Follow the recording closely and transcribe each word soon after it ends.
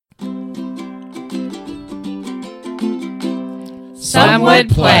Some Would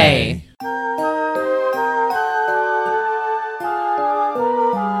Play.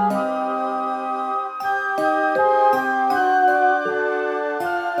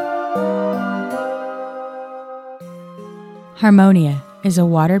 Harmonia is a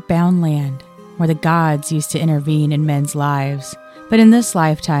water-bound land where the gods used to intervene in men's lives, but in this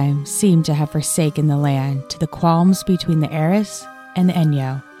lifetime seem to have forsaken the land to the qualms between the Eris and the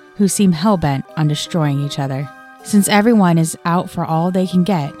Enyo, who seem hell-bent on destroying each other. Since everyone is out for all they can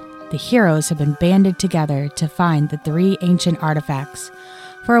get, the heroes have been banded together to find the 3 ancient artifacts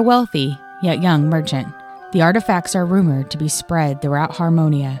for a wealthy yet young merchant. The artifacts are rumored to be spread throughout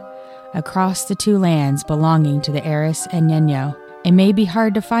Harmonia, across the 2 lands belonging to the Eris and Enyo. It may be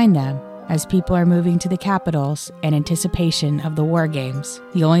hard to find them, as people are moving to the capitals in anticipation of the war games,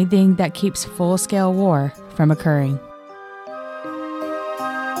 the only thing that keeps full-scale war from occurring.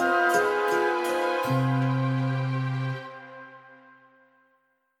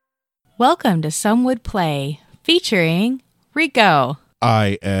 Welcome to Some Would Play, featuring Rico.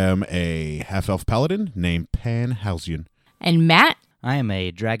 I am a half-elf paladin named Pan Halcyon. And Matt. I am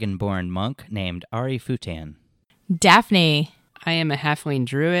a dragonborn monk named Ari Futan. Daphne. I am a halfling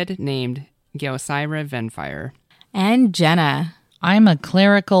druid named Gelsira Venfire. And Jenna. I'm a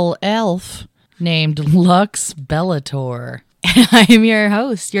clerical elf named Lux Bellator. I am your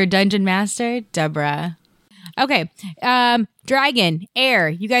host, your dungeon master, Deborah. Okay, dragon, air,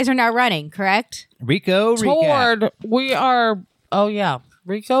 you guys are now running, correct? Rico recap. Toward, we are, oh yeah,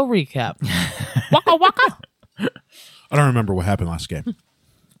 Rico recap. Waka waka. I don't remember what happened last game.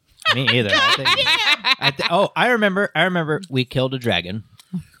 Me either. I remember. We killed a dragon.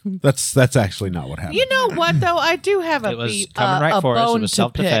 That's actually not what happened. You know what, though? I do have It was coming right for us. It was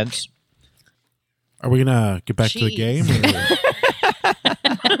self-defense. Are we gonna get back to the game?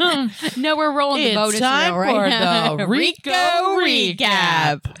 No, we're rolling the bonus time reel right for now. the Rico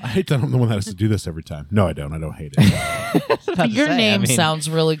recap. I hate that I'm the one that has to do this every time. No, I don't. I don't hate it. Your name sounds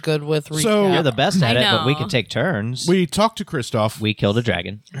really good with recap. So- You're the best at I it, but we know. can take turns. We talked to Kristoff. We killed a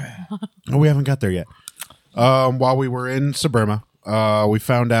dragon. Oh, we haven't got there yet. While we were in Suburma, we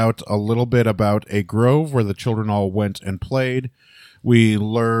found out a little bit about a grove where the children all went and played. We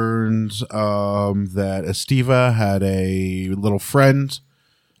learned that Estiva had a little friend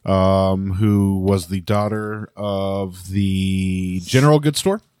who was the daughter of the general goods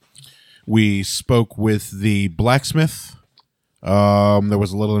store. We spoke with the blacksmith. There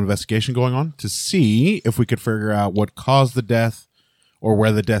was a little investigation going on to see if we could figure out what caused the death or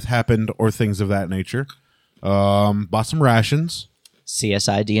where the death happened or things of that nature. Bought some rations.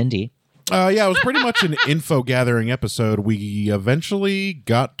 CSI D&D. Yeah, it was pretty much an info gathering episode. We eventually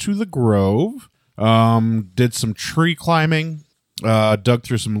got to the grove, did some tree climbing, dug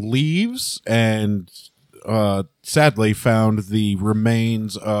through some leaves, and sadly found the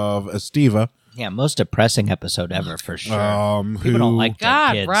remains of Estiva. Yeah, most depressing episode ever for sure. People Who, don't like dead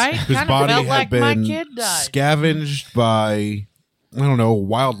God, kids. right? whose Kind of body felt had like my been kid died. scavenged by, I don't know,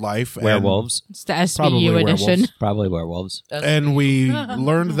 wildlife. and- Werewolves. It's the Probably SVU werewolves. edition. Probably werewolves. And we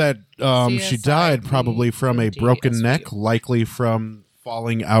learned that she died probably from a broken neck, likely from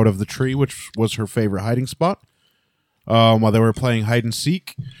falling out of the tree, which was her favorite hiding spot. While they were playing hide and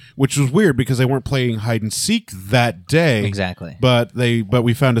seek, which was weird because they weren't playing hide and seek that day. Exactly. But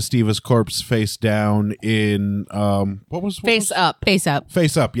we found Estiva's corpse face down in Face up. Face up.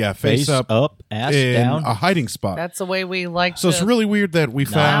 face up, yeah, face up ass in down. a hiding spot. That's the way we like So to. it's really weird that we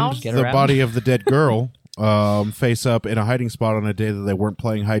found Get the around. body of the dead girl face up in a hiding spot on a day that they weren't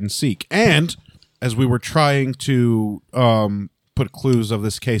playing hide and seek. And as we were trying to put clues of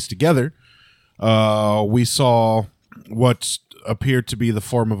this case together, we saw what appeared to be the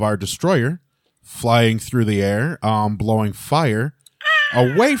form of our destroyer flying through the air, blowing fire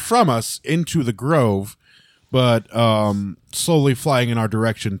away from us into the grove, but slowly flying in our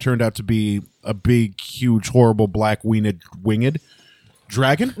direction. Turned out to be a big, huge, horrible black winged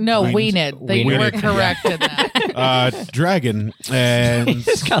dragon. No, Winged- weaned. They were Winged, correct in that. dragon, and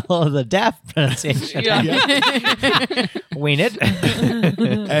It's got a little of the daft pronunciation. Ween it.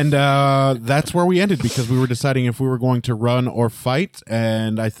 and that's where we ended because we were deciding if we were going to run or fight,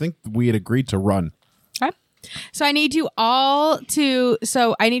 and I think we had agreed to run. Okay. So I need you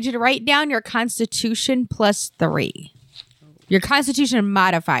to write down your Constitution +3. Your Constitution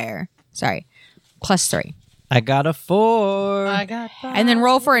modifier. Sorry. +3. I got a 4. I got 5. And then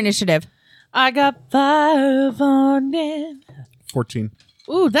roll for initiative. I got 5 on it. 14.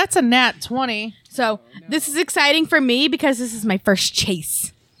 Ooh, that's a nat 20. So this is exciting for me because this is my first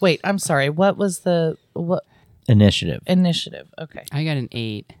chase. Wait, I'm sorry. What was the Initiative. initiative? Okay. I got an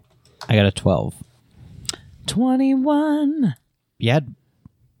 8. I got a 12. 21. Are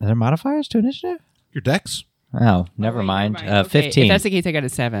there modifiers to initiative? Your dex? Oh, never mind. Okay, 15. If that's the case, I got a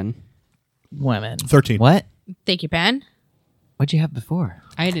 7. Women. 13. What? Thank you, Ben. What'd you have before?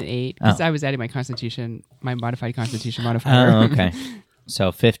 I had an 8 because Oh. I was adding my modified Constitution modifier. Oh, okay.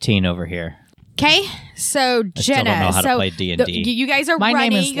 So 15 over here. Okay, so I still Jenna, don't know how to so play D&D. you guys are My name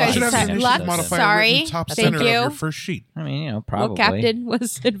running. is You guys You Lux. should are have the Lux, initiative modifier sorry. written top Thank center of you. your first sheet. I mean, probably. Well, Captain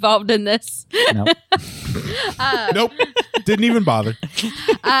was involved in this. Nope. Nope. Didn't even bother.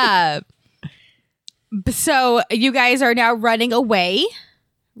 So you guys are now running away,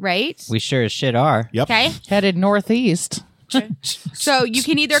 right? We sure as shit are. Yep. Okay. Headed northeast. So you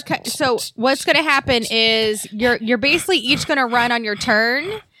can either so what's going to happen is you're basically each going to run on your turn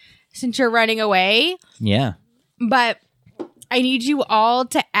since you're running away, Yeah. but I need you all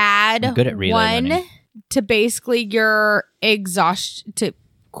to add I'm good at relay one running. to basically your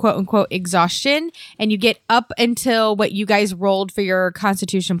quote unquote exhaustion, and you get up until what you guys rolled for your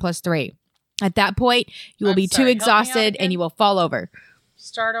Constitution +3. At that point, you will I'm be sorry, too help me out exhausted again. and you will fall over.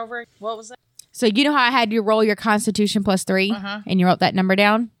 Start over. What was that? So you know how I had you roll your Constitution +3 Uh-huh. and you wrote that number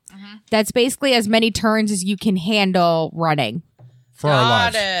down? That's basically as many turns as you can handle running. For our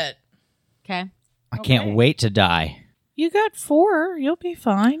lives. it. Okay. I can't wait to die. You got 4. You'll be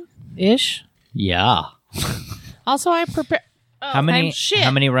fine. Ish. Yeah. Also, I prepare. How many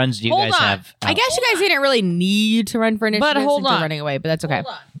runs do you Hold guys on. have? I guess you guys didn't really need to run for initiative But hold since you're on. running away, but that's okay.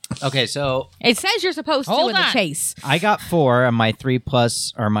 Okay, so It says you're supposed to Hold in the on. chase. I got 4 on my 3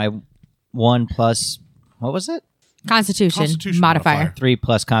 plus or my 1 plus. What was it? Constitution, Constitution modifier. modifier. 3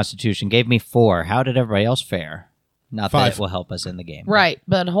 plus Constitution gave me 4. How did everybody else fare? Not 5. that it will help us in the game. Right,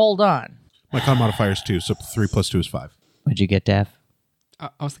 but hold on. My con modifier is 2, so 3 plus 2 is 5. What'd you get, Dev? I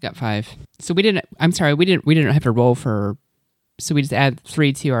also got 5. So we didn't. I'm sorry. We didn't have to roll for. So we just add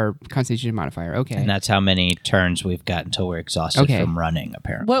 3 to our Constitution modifier. Okay. And that's how many turns we've got until we're exhausted Okay. from running,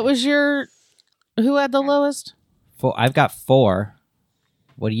 apparently. What was your? Who had the lowest? I've got 4.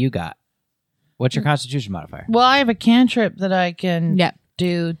 What do you got? What's your Constitution modifier? Well, I have a cantrip that I can Yep.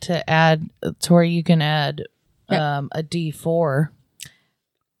 do to add to where you can add Yep. a D4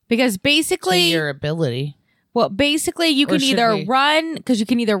 Because to basically, your ability. well, basically you Or can should either we- run, because you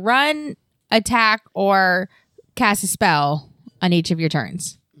can either run, attack, or cast a spell on each of your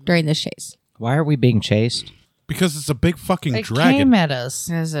turns during this chase. Why are we being chased? Because it's a big fucking It dragon. came at us.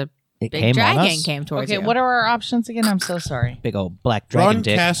 There's a It big came on dragon us? came towards Okay, you. what are our options again? I'm so sorry. Big old black dragon Run,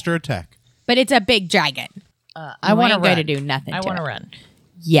 dick. cast, or attack. But it's a big dragon. I want to going run. to do nothing. I to want to it. run.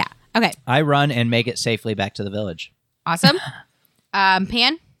 Yeah. Okay. I run and make it safely back to the village. Awesome.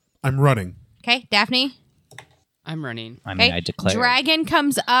 Pan. I'm running. Okay. Daphne. I'm running. I mean, Okay. I declare Dragon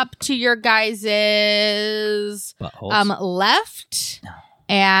comes up to your guys' buttholes. left,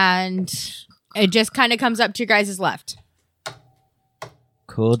 and it just kind of comes up to your guys' left.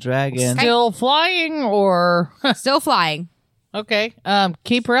 Cool dragon. Still flying or Still flying. okay.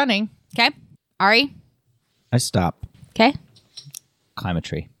 Keep running. Okay. Ari. I stop. Okay. Climb a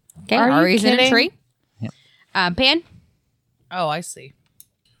tree. Okay. Are you Ari's in a kidding? tree. Yep. Pan. Oh, I see.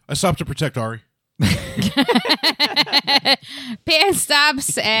 I stopped to protect Ari. Pan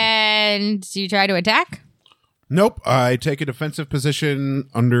stops, and you try to attack. Nope. I take a defensive position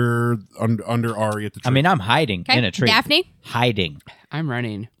under Ari at the tree. I mean, I'm hiding Okay. in a tree. Daphne. Hiding. I'm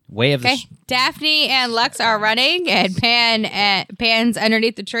running. Way of the... Okay. Daphne and Lux are running, and Pan's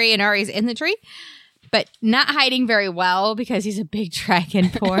underneath the tree, and Ari's in the tree, but not hiding very well because he's a big dragon.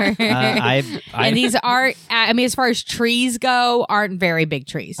 Poor. And these aren't. I mean, as far as trees go, aren't very big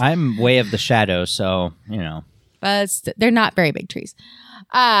trees. I'm way of the shadow, so, you know. They're not very big trees.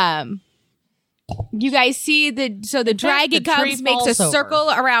 You guys see the dragon the tree comes, makes a falls over. circle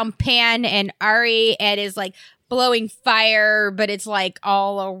around Pan and Ari, and is like blowing fire, but it's like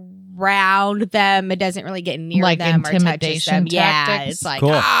all around them. It doesn't really get near Like them or touches intimidation them. Yeah, tactics? it's like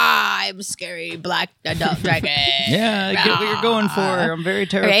Cool. I'm scary black adult dragon. Yeah, I get what you're going for. I'm very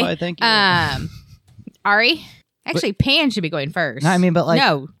terrified. Okay. Thank you. Ari, actually, Pan should be going first. No, I mean, but like...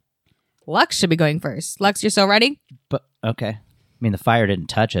 no, Lux should be going first. Lux, you're still ready? But, okay. I mean, the fire didn't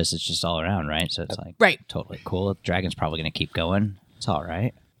touch us. It's just all around, right? So it's like... Right. Totally cool. The dragon's probably going to keep going. It's all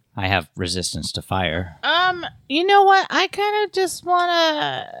right. I have resistance to fire. You know what? I kind of just want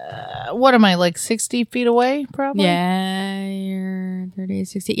to. What am I, like 60 feet away? Probably. Yeah, you're 30,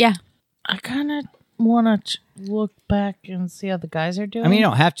 60. Yeah. I kind of want to look back and see how the guys are doing. I mean, you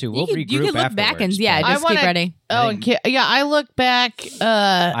don't have to. We'll regroup you can look back and afterwards, yeah, but just keep running. Oh, yeah. I look back.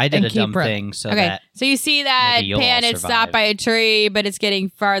 I did and a keep dumb running. thing so Okay, that... so you see that maybe you'll Pan all had survive. stopped by a tree, but it's getting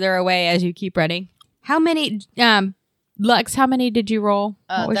farther away as you keep running. How many, Lux, how many did you roll?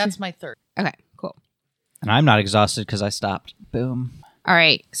 What was That's my third. your- okay, cool. And I'm not exhausted because I stopped. Boom. All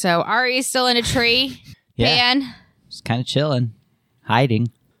right. So Ari is still in a tree. Yeah. Pan. Just kind of chilling,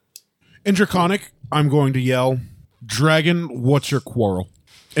 hiding. In Draconic, I'm going to yell, Dragon, what's your quarrel?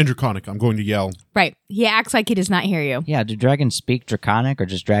 In Draconic, I'm going to yell. Right. He acts like he does not hear you. Yeah, do dragons speak Draconic or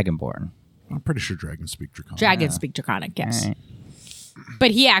just Dragonborn? I'm pretty sure dragons speak Draconic. Dragons speak Draconic, yes. All right.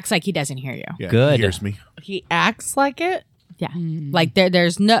 But he acts like he doesn't hear you. Yeah, Good. He hears me. He acts like it. Yeah. Like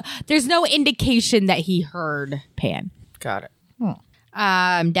there's no indication that he heard Pan. Got it.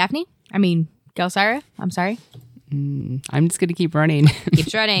 Daphne? I mean, Gelsira? I'm sorry. I'm just gonna keep running.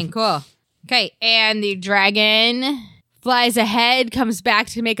 Keeps running. Cool. Okay, and the dragon flies ahead, comes back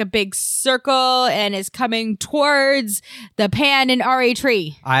to make a big circle, and is coming towards the Pan and Ari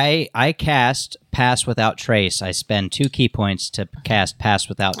tree. I cast Pass Without Trace. I spend 2 key points to cast Pass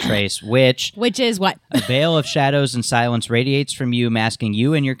Without Trace, which Which is what? a veil of shadows and silence radiates from you, masking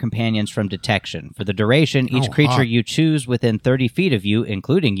you and your companions from detection. For the duration, each Oh, creature hot. you choose within 30 feet of you,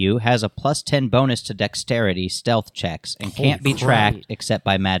 including you, has a plus 10 bonus to dexterity stealth checks and can't be crap. tracked except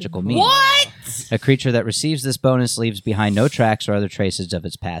by magical means. What? A creature that receives this bonus leaves behind no tracks or other traces of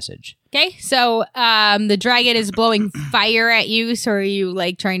its passage. Okay, so the dragon is blowing fire at you, so are you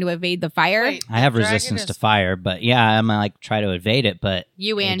like trying to evade the fire? Wait, I have the dragon resistance is- to fire, but yeah, I'm gonna like try to evade it, but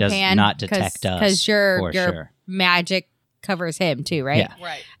You it and does Pan not detect us because your for sure. magic covers him too, right? Yeah.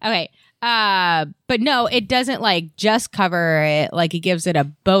 Right. Okay. But no, it doesn't like just cover it. Like it gives it a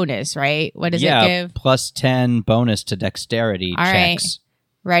bonus, right? What does Yeah, it give? plus 10 bonus to dexterity All right. checks.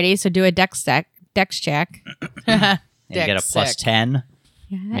 Ready? So do a dex check. And you get a Dex plus check. 10.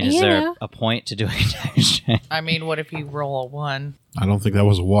 I mean, is You there know. a point to doing a dex check? I mean, what if you roll a 1? I don't think that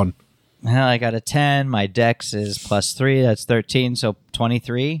was a 1. Well, I got a 10. My dex is plus 3. That's 13. So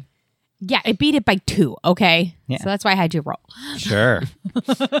 23. Yeah, it beat it by 2. Okay. Yeah. So that's why I had you roll. Sure.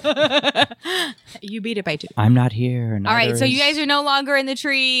 You beat it by 2. I'm not here. All right. So you guys are no longer in the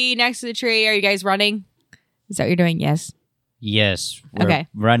tree, next to the tree. Are you guys running? Is that what you're doing? Yes. Yes. We're Okay.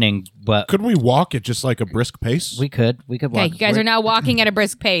 running, but Could we walk at just like a brisk pace? we could Okay. walk. You guys are now walking at a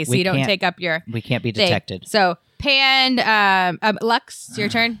brisk pace. So We you don't can't- take up your We can't be thing. detected. So Pan, Lux, it's your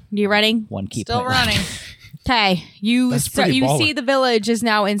turn. You running? One key Still point. running. Okay. You That's pretty you baller. see the village is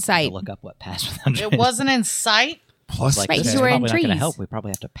now in To sight. look up what pass without It trace. wasn't in sight. Plus Like, Right, this you is were in probably not going to trees. help. We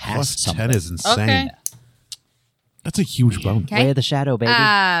probably have to pass Plus something. 10 is insane. Okay. That's a huge bone. Okay. Way of the shadow, baby.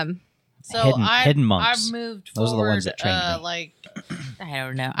 So Hidden monks. I've moved Those are the forward, ones that trained me. like I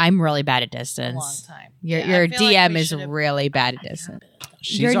don't know. I'm really bad at a long distance. time. Your Yeah, I feel like DM we is should've- really bad at distance.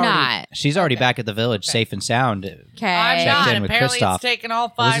 She's You're already, not. She's already Okay. back at the village, Okay. safe and sound. Okay. I'm Checked not. in with Apparently, Kristoff. it's taken all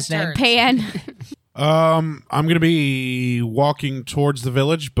What was 5 his name? turns. Pan. I'm going to be walking towards the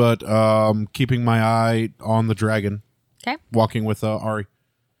village, but keeping my eye on the dragon. Okay. Walking with Ari.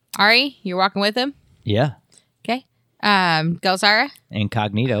 Ari, you're walking with him. Yeah. Okay. Gelsara.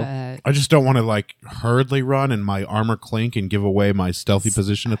 Incognito. I just don't want to like hurriedly run and my armor clink and give away my stealthy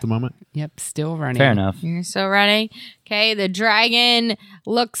position at the moment. Yep, still running. Fair enough. You're still running. Okay. The dragon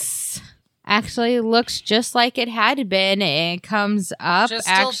looks just like it had been. It comes up Just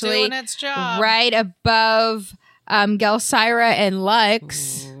still actually doing its job. right above Gelsira and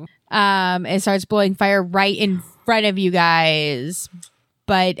Lux. It starts blowing fire right in front of you guys.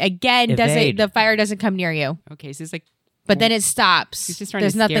 But again, Evade. the fire doesn't come near you. Okay, so it's like But then it stops. he's just trying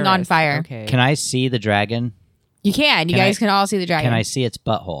There's to nothing scare on us. fire. Okay. Can I see the dragon? You can. You Can guys I- can all see the dragon. Can I see its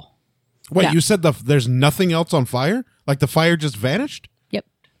butthole? Wait, Yeah. you said there's nothing else on fire? Like the fire just vanished? Yep.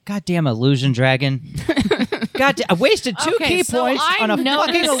 Goddamn illusion dragon. I wasted 2 Okay, key so points I on a fucking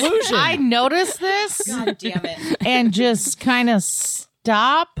noticed- illusion. I noticed this. God damn it! And just kind of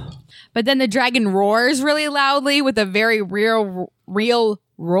stop. But then the dragon roars really loudly with a very real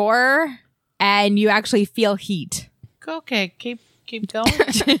roar, and you actually feel heat. Okay, keep going.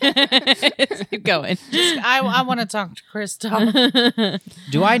 Keep going. I want to talk to Kristoff.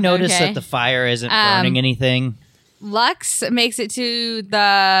 Do I notice Okay. that the fire isn't burning anything? Lux makes it to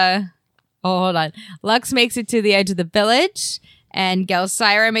the. Oh, hold on. Lux makes it to the edge of the village, and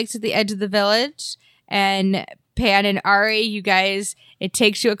Gelsira makes it to the edge of the village, and Pan and Ari, you guys. It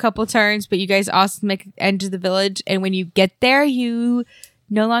takes you a couple turns, but you guys also make it edge of the village, and when you get there, you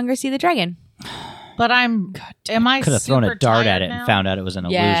no longer see the dragon. But am I Could have thrown a super dart tired at it now? and found out it was an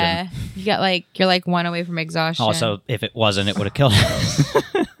illusion. Yeah, you're like 1 away from exhaustion. Also, if it wasn't, it would have killed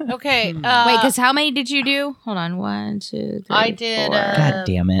it. Okay. wait, because how many did you do? Hold on, 1, 2, 3. I did, 4. God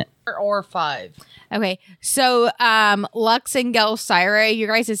damn it. or 5. Okay, so Lux and Gelsira, your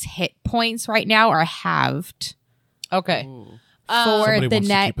guys' hit points right now are halved Okay. for Somebody the wants to keep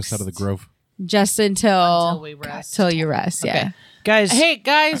next, us out of the grove. just until Until we rest. till you rest. Yeah. Okay. Guys, Hey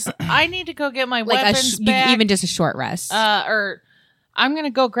guys, I need to go get my Like weapons back. even just a short rest. Or I'm gonna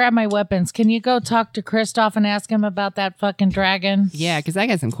go grab my weapons. Can you go talk to Kristoff and ask him about that fucking dragon? Yeah, because I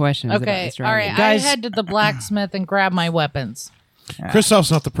got some questions. about Okay, this all dragon. right. Guys- I head to the blacksmith and grab my weapons.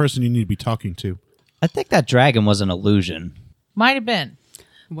 Kristoff's not the person you need to be talking to. I think that dragon was an illusion. Might have been,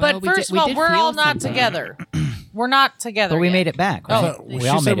 Well, but we first did- we of all, did we're feel all not something. together. We're not together. But we yet. made it back. Oh, Right? she we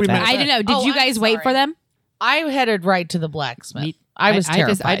all said made we it back. made I don't know. Did Oh, you I'm guys wait for sorry. them? I headed right to the blacksmith. Me- I was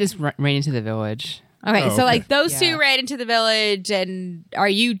terrified. I just ran into the village. Okay, Oh, so okay. like those Yeah. two ran into the village, and are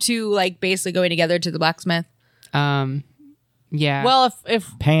you two like basically going together to the blacksmith? Yeah. Well, if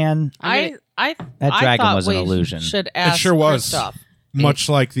Pan. I That I dragon thought was an we illusion. Should ask sure was. Kristoff. Much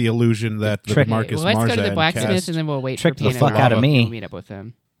like the illusion that the Trick- Marcus well, let's Marza go to the and blacksmith cast. and then we'll wait Tricked for the Pan fuck and out of Lava. me. We'll meet up with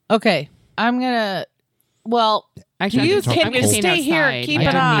him. Okay, I'm gonna. Well, Actually, You I'm gonna- can I'm gonna stay stand here, outside. keep I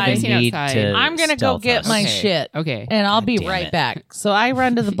an don't eye. even stand Need outside. to- I'm gonna go stealth get us. my Okay. shit, Okay. and I'll be damn right it. back. So I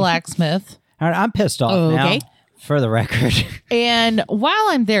run to the blacksmith, All right, I'm pissed off Okay. now. For the record. and while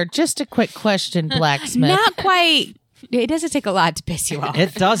I'm there, just a quick question, blacksmith. Not quite. It doesn't take a lot to piss you off.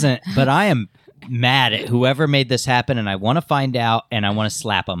 It doesn't, but I am mad at whoever made this happen, and I want to find out, and I want to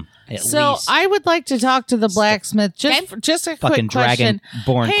slap him. At So least. I would like to talk to the blacksmith. Okay. Just a Fucking quick question.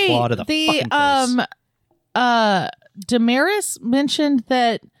 dragon-born Hey, claw to the fucking face. Damaris mentioned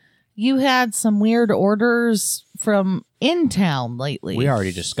that you had some weird orders from in town lately. We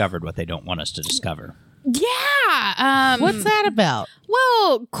already discovered what they don't want us to discover. Yeah. What's that about?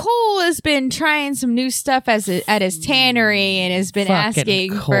 Well, Cole has been trying some new stuff at his tannery and has been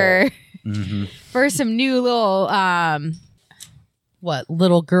Fucking asking Cole. for some new little What,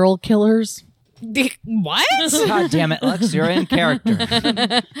 little girl killers? what? God damn it, Lux, you're in character.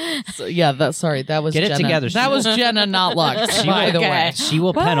 So, yeah, that was Get it Jenna. together. That was Jenna, not Lux, by the way. She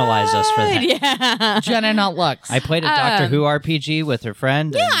will penalize us for that. Yeah. Jenna, not Lux. I played a Doctor Who RPG with her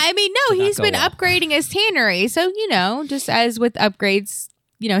friend. Yeah, and I mean, no, did not he's go been well. upgrading his tannery. So, just as with upgrades,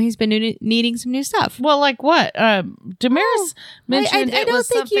 he's been needing some new stuff. Well, like what? Damaris mentioned I it don't was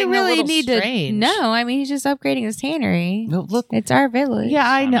think something you a really little need strange. to. No, I mean, he's just upgrading his tannery. No, look, It's our village. Yeah,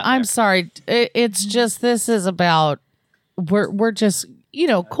 I know. not I'm there. sorry. This is about. We're just.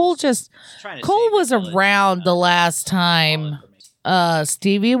 Cole just. Cole was around the last time.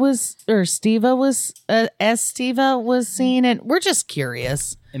 Steva was seen, and we're just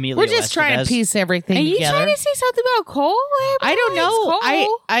curious. Emilio We're just trying to Estevez. piece everything Are you together. trying to say something about Cole? I don't know. Everybody likes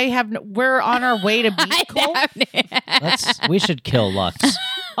Cole. I have. We're on our way to beat Cole. We should kill Lux.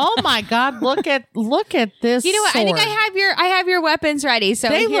 Oh my God! Look at this. You know what? I think sword. I have your weapons ready. So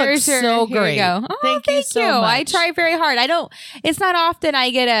They look here's your, so here great. You go. Oh, Thank you so I much. try very hard. I don't. It's not often I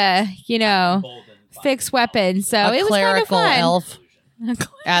get a fixed weapon. So a it was kind of clerical fun. elf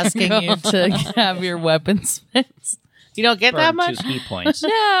asking you to have your weapons fixed. You don't get that Burn 2 much. key points.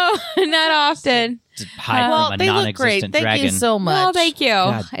 No, not often. To hide Well, from a they look great. non-existent Thank dragon. you so much. Well, thank you.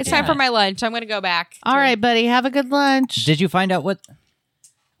 God It's damn time for it. my lunch. I'm going to go back. All right, buddy. Have a good lunch. Did you find out what?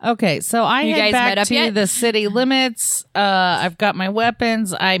 Okay, so I You head guys met back up to yet? the city limits. I've got my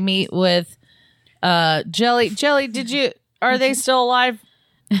weapons. I meet with Jelly. Jelly, are they still alive?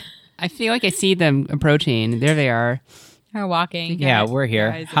 I feel like I see them approaching. There they are. We're walking. Yeah, we're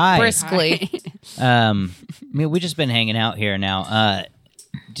here. Guys, Hi. Briskly. I mean, we just been hanging out here now.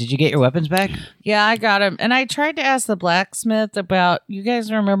 Did you get your weapons back? Yeah, I got him. And I tried to ask the blacksmith about, you guys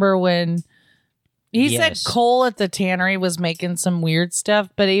remember when he Yes. said Cole at the tannery was making some weird stuff,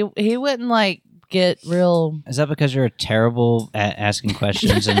 but he wouldn't get real. Is that because you're terrible at asking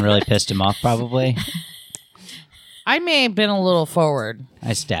questions and really pissed him off? Probably. I may have been a little forward.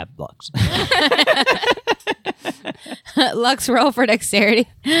 I stabbed Lux. Lux, roll for dexterity.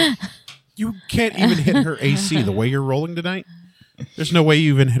 You can't even hit her AC the way you're rolling tonight. There's no way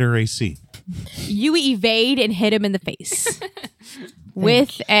you even hit her AC. You evade and hit him in the face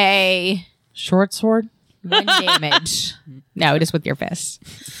with a Short sword? 1 damage. No, just with your fist.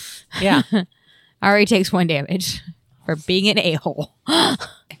 Yeah. Already takes 1 damage for being an a-hole.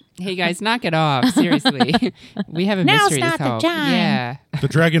 Hey guys, knock it off. Seriously. We have a Now's mystery to not the solve. time. Yeah. The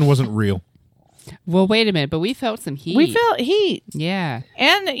dragon wasn't real. Well, wait a minute, but we felt some heat. We felt heat. Yeah.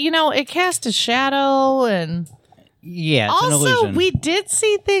 And, it cast a shadow. And Yeah, it's an also, illusion. we did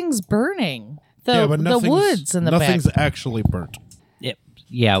see things burning. Yeah, but The nothing's- woods in the back. nothing's actually burnt. it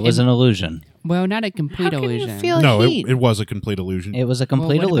was an illusion. Well, not a complete How can illusion. you feel No, heat? it was a complete illusion. It was a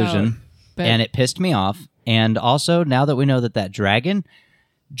complete Well, what about- illusion, but- and it pissed me off. And also, now that we know that dragon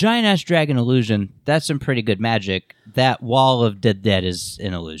giant ass dragon illusion. That's some pretty good magic. That wall of dead is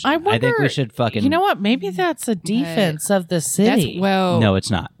an illusion. I wonder. think we should fucking. You know what? Maybe that's a defense of the city. No, it's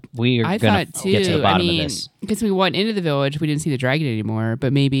not. We are I gonna thought too. get to the bottom I mean, of this. because we went into the village, we didn't see the dragon anymore.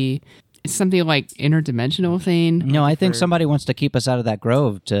 But maybe it's something like interdimensional thing. No, I think somebody wants to keep us out of that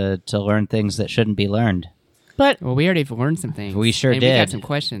grove to learn things that shouldn't be learned. But Well, we already wlearned some things. We sure and We got did. some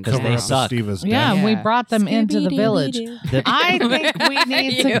questions. 'Cause Cover they up suck. Steve is yeah, dead. we Yeah. brought them into the village. The- I think we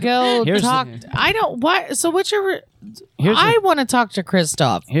need to go Here's the- talk. I don't. Why? So whichever. Here's I the, want to talk to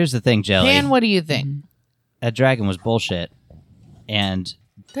Kristoff. here's the thing, Jelly. Dan, what do you think? That dragon was bullshit, and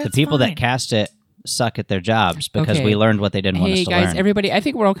the That's people fine. that cast it suck at their jobs because Okay. we learned what they didn't want us Hey to guys, learn. everybody! I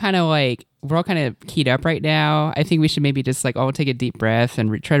think we're all kind of keyed up right now. I think we should maybe just all take a deep breath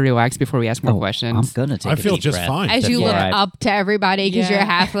and try to relax before we ask more I'm questions. gonna take. I a feel deep just breath. fine. As you Before look I- up to everybody because you're Yeah.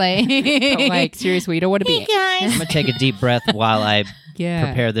 halfway. But, like seriously, you don't want to be. I'm gonna take a deep breath while I Yeah.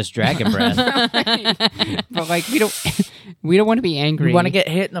 prepare this dragon breath. But like we don't want to be angry. You want to get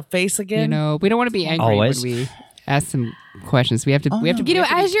hit in the face again? You know, we don't want to be angry Always. when we ask some questions. We have to. Oh, we have to. You know, we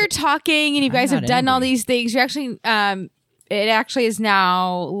have to as you're talking and you guys not have done all angry. these things, you're actually, it actually is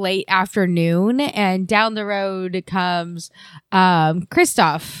now late afternoon, and down the road comes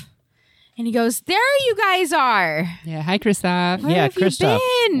Kristoff, and he goes, "There you guys are." Yeah. Hi, Christoph. Where yeah, have you Kristoff,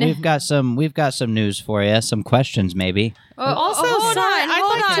 been? we've got some news for you. Some questions, maybe. Also, hold sorry, on, I'd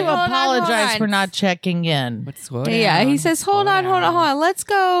hold like on, to hold on, apologize hold on. for not checking in. Let's slow Yeah, down. he says, "Hold Slow on, hold on, down. hold on. Let's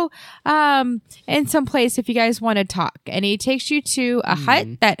go in some place if you guys want to talk." And he takes you to a hut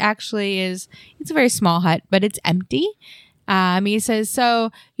that actually it's a very small hut, but it's empty. He says,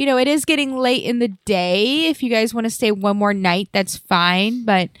 "So, it is getting late in the day. If you guys want to stay one more night, that's fine,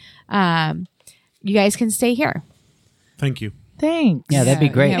 but you guys can stay here." Thank you. Thanks. Yeah, that'd be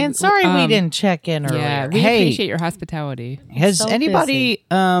Yeah, great. yeah. And sorry we Um, didn't check in earlier. Yeah, we Hey. appreciate your hospitality. Has so anybody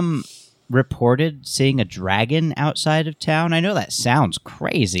reported seeing a dragon outside of town? I know that sounds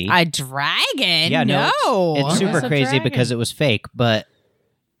crazy. A dragon? yeah, no, it's What's super a crazy dragon? because it was fake. But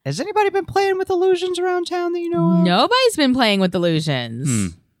has anybody been playing with illusions around town that you know of? Nobody's been playing with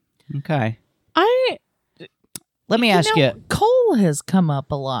illusions. Okay, Let me ask you. Cole has come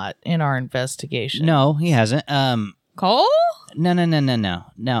up a lot in our investigation. No, he hasn't. Cole?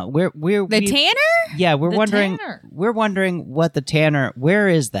 No. We're The Tanner? Yeah, we're The wondering. Tanner. We're wondering what the Tanner. Where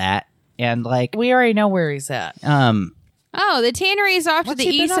is that? And like, We already know where he's at. Oh, the tannery is off to What's the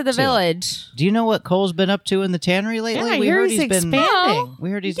he been east of up the to? village. do you know what Cole's been up to in the tannery lately? Yeah, I we hear heard he's been. expanding. We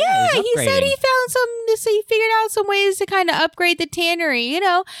heard he's Yeah, he's he said upgrading. he found he figured out some ways to kind of upgrade the tannery,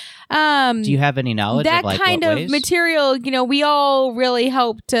 Do you have any knowledge that of like kind what of ways? material, we all really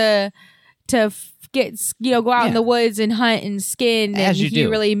hope to get, go out in Yeah. the woods and hunt and skin. As and you he do.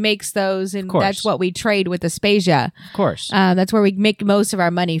 really makes those, and course. that's what we trade with Aspasia. Of course. That's where we make most of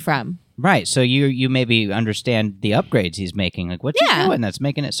our money from. Right. So you maybe understand the upgrades he's making. Like, what's he Yeah. doing that's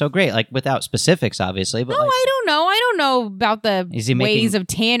making it so great? Like, without specifics, obviously. But No, like, I don't know. I don't know about the Is he ways making- of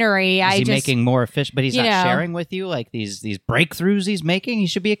tannery. is I he just making more efficient? But he's you not know. sharing with you like these breakthroughs he's making. He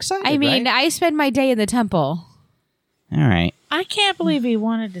should be excited. I mean, right? I spend my day in the temple. All right. I can't believe he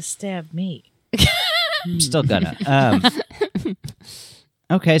wanted to stab me. I'm still gonna.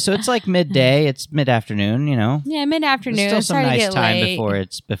 Okay, so it's like midday. It's mid-afternoon. Yeah, mid-afternoon. There's still It's some starting to nice get time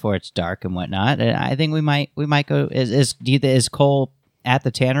late. before it's dark and whatnot. And I think we might go. Is Cole at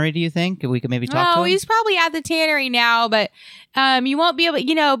the tannery? Do you think we could maybe talk to No, him? he's probably at the tannery now, but you won't be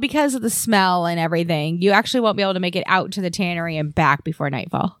able, because of the smell and everything. You actually won't be able to make it out to the tannery and back before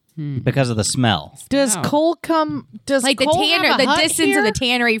nightfall. because of the smell. Does Wow. Cole come? Does Like Cole have a the hut distance here? of the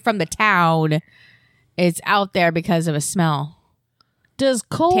tannery from the town is out there because of a smell. Does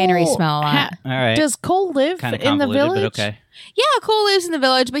Cole Tannery smell a lot. All right. Does Cole live Kind of in the convoluted, village? but okay. Yeah, Cole lives in the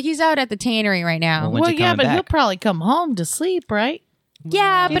village, but he's out at the tannery right now. Well, when's Well, he yeah, coming but he'll back? probably come home to sleep, right?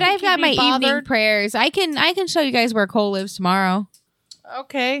 Yeah, Do you but think I've got he'd my be evening bothered? prayers. I can show you guys where Cole lives tomorrow.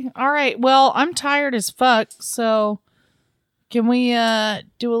 Okay. All right. Well, I'm tired as fuck, so can we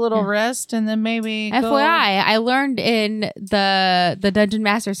do a little rest and then maybe go? FYI, I learned in the Dungeon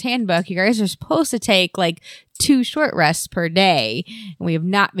Master's Handbook, you guys are supposed to take like 2 short rests per day, and we have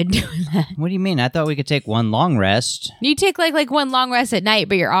not been doing that. What do you mean? I thought we could take one long rest. You take like one long rest at night,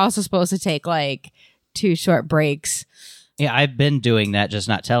 but you're also supposed to take like 2 short breaks. Yeah, I've been doing that, just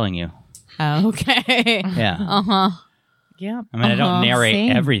not telling you. Okay. Yeah. Uh-huh. Yeah. I mean, I don't narrate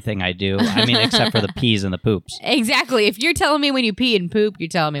Same. everything I do. I mean, except for the peas and the poops. Exactly. If you're telling me when you pee and poop, you're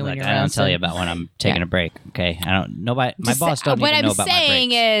telling me when Like, you're I don't tell you resting. about when I'm taking Yeah. a break. Okay, I don't. Nobody. My Just boss say- don't what even know I'm about my saying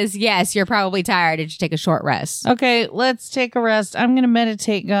breaks. is, yes, you're probably tired and you take a short rest. Okay, let's take a rest. I'm going to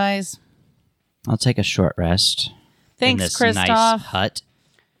meditate, guys. I'll take a short rest. Thanks, in this Kristoff. nice hut.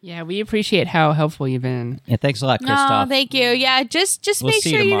 Yeah, we appreciate how helpful you've been. Yeah, thanks a lot, No, Christoph. thank you. Yeah, just We'll make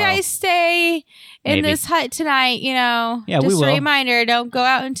see sure you you tomorrow. guys stay in Maybe. this hut tonight. Yeah, just we will. a reminder: don't go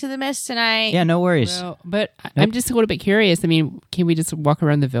out into the mist tonight. Yeah, no worries. Well, but I'm just a little bit curious. I mean, can we just walk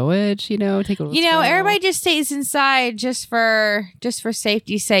around the village? Take a little stroll? Everybody just stays inside just for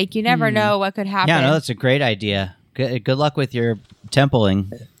safety's sake. You never know what could happen. Yeah, no, that's a great idea. Good luck with your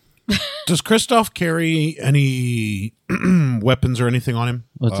templing. Does Christoph carry any weapons or anything on him?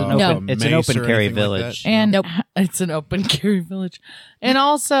 Well, it's an No. open, it's an mace open or carry anything like village. that? And it's an open carry village. And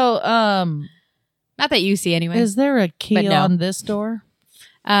also, Not that you see anyway. is there a key But no. on this door?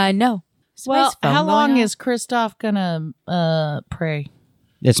 No. Well, Somebody's phone how going long off. is Christoph gonna pray?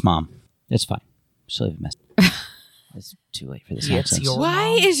 It's Mom. It's fine. She'll leave a message. It's too late for this It's nonsense. your-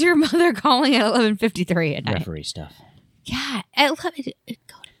 Why is your mother calling at 11:53 at night? Referee stuff. Yeah, at 11.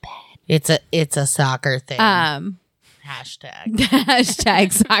 Go to It's a soccer thing. bed. Hashtag.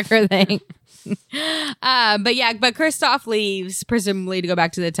 Hashtag soccer thing. But Christoph leaves presumably to go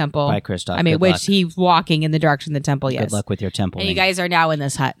back to the temple. Bye, Christoph. I mean, Good which luck. he's walking in the direction of the temple. Yes. Good luck with your templing. And you guys are now in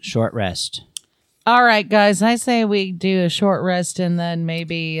this hut. Short rest. All right, guys. I say we do a short rest and then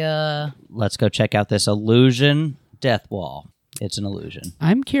maybe. Let's go check out this illusion death wall. It's an illusion.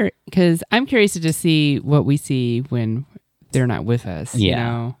 I'm curious because I'm curious to just see what we see when they're not with us. Yeah. You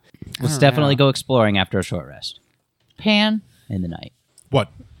know? I Let's don't definitely know. go exploring after a short rest Pan. in the night. What?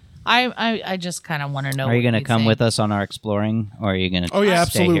 I just kind of want to know. Are you going going to come with us on our exploring, or are you going to? Oh, yeah,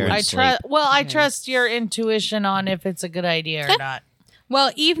 stay here absolutely. and I sleep? trust. Well, I trust your intuition on if it's a good idea or not.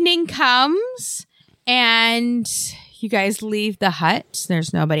 Well, evening comes and you guys leave the hut.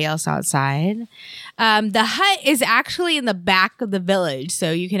 There's nobody else outside. The hut is actually in the back of the village,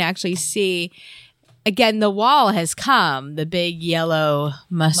 so you can actually see. Again, the wall has come, the big yellow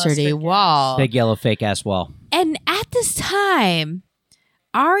mustardy Mustard gas. wall. Big yellow fake ass wall. And at this time,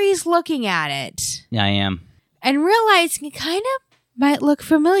 Ari's looking at it Yeah, I am. and realizing it kind of might look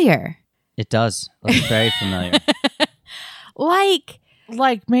familiar. It does. Looks very familiar. Like,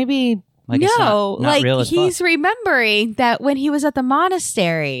 Like maybe. Like it's no, not like real as he's fuck. remembering that when he was at the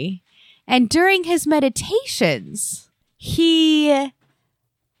monastery and during his meditations, he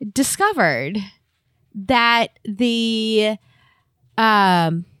discovered that the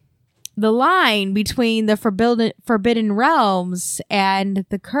line between the forbidden realms and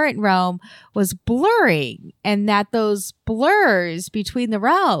the current realm was blurring, and that those blurs between the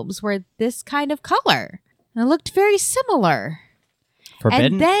realms were this kind of color. And it looked very similar.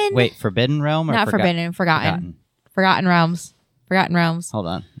 Forbidden. then- Wait, forbidden realm or Not forbidden, forgotten. Forgotten realms. Forgotten realms. Hold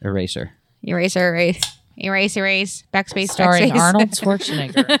on, eraser. Erase. Backspace. Starring backspace. Arnold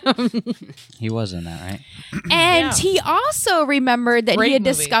Schwarzenegger. He was in that, right? And Yeah. he also remembered that Great he had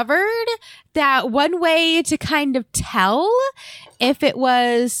movie. discovered that one way to kind of tell if it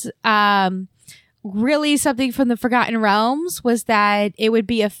was really something from the Forgotten Realms was that it would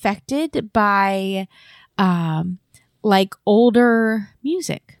be affected by like older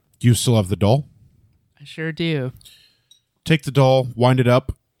music. You still have the doll? I sure do. Take the doll, wind it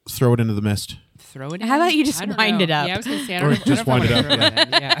up, throw it into the mist. Throw it. How in? about you just I don't wind know. it up? Yeah, I was gonna say. I Or don't know. just wind it up,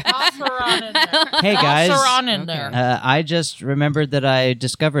 Yeah. Toss her on in there. Hey guys, Toss her on in Okay. there. I just remembered that I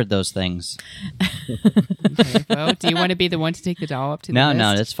discovered those things. Okay, well, do you want to be the one to take the doll up to the No, list?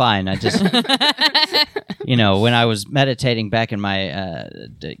 no, that's fine. I just, when I was meditating back in my,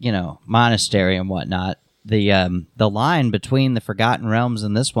 monastery and whatnot, the line between the Forgotten Realms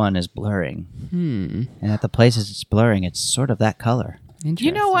and this one is blurring, and at the places it's blurring, it's sort of that color.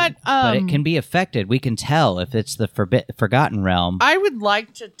 You know what? But it can be affected. We can tell if it's the Forgotten Realm I would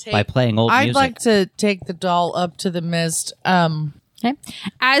like to take. by playing old I'd music. like to take the doll up to the mist. Okay.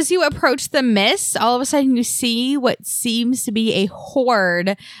 As you approach the mist, all of a sudden you see what seems to be a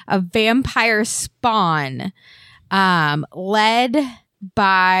horde of vampire spawn, led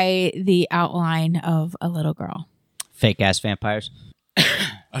by the outline of a little girl. Fake ass vampires.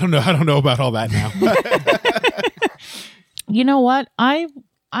 I don't know about all that now. You know what? I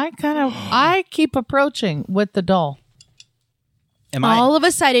keep approaching with the doll. Am I? All of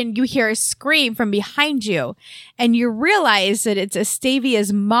a sudden, you hear a scream from behind you, and you realize that it's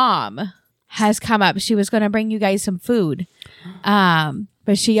Astavia's mom has come up. She was going to bring you guys some food, but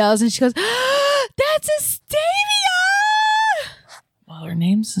she yells and she goes, "That's Astavia!" Well, her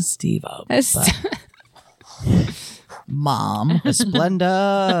name's Steve-O. Mom.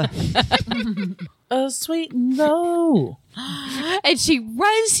 Splenda. Sweet no. And she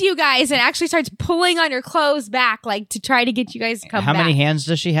runs to you guys and actually starts pulling on your clothes back, like to try to get you guys to come How back. many hands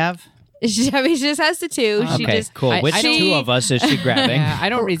does she have? She just has the two. She Okay, just cool. Which two of us is she grabbing? Yeah, I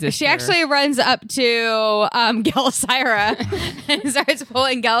don't resist. She her. actually runs up to Gelsira and starts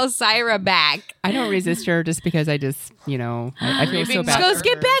pulling Gelsira back. I don't resist her just because I just, I feel so She bad. She goes, for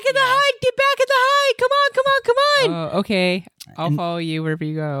get her. back in the hide, get back in the hide. Come on. Oh, okay. I'll follow you wherever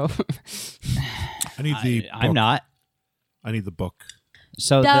you go. I need the book. I'm not. I need the book.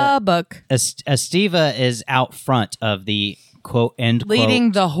 So The book. Estiva is out front of the quote end quote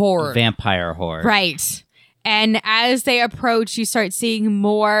Leading the horde. vampire horde. Right. And as they approach, you start seeing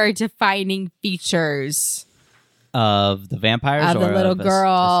more defining features Of the vampires of or the little of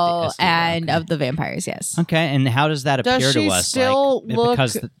girl Estiva? and Okay. of the vampires, yes. Okay, and how does that appear Does she to us? still like, look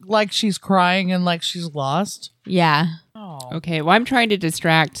because like she's crying and like she's lost? Yeah. Oh. Okay, well, I'm trying to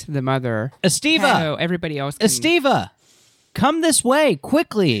distract the mother. Estiva, So everybody else can... Estiva, come this way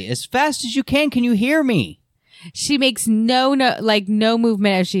quickly, as fast as you can. Can you hear me? She makes no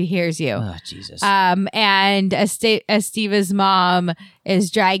movement as she hears you. Oh, Jesus. And Estiva's mom is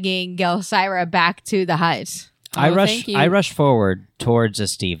dragging Gelsira back to the hut. I thank you. rush forward towards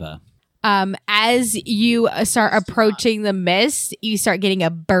Estiva. As you start approaching the mist, you start getting a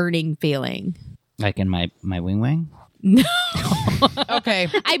burning feeling. Like in my wing. Okay.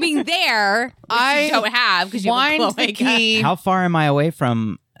 I mean, there I you don't have because you have a Wind the glowing key. How far am I away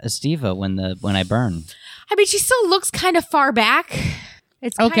from Estiva when I burn? I mean, she still looks kind of far back.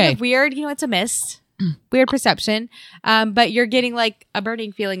 It's kind Okay. of weird. It's a mist. Weird perception. But you're getting like a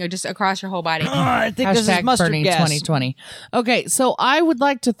burning feeling or just across your whole body. I think this is Hashtag mustard burning gas. 2020. Okay, so I would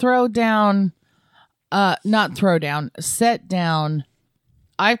like to set down.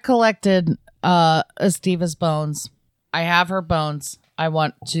 I've collected Estiva's bones. I have her bones. I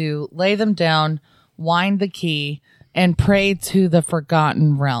want to lay them down, wind the key, and pray to the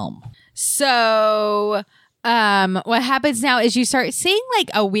Forgotten Realm. So, what happens now is you start seeing like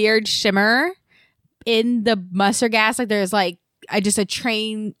a weird shimmer in the mustard gas. Like there's like just a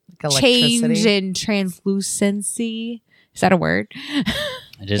change electricity? in translucency. Is that a word?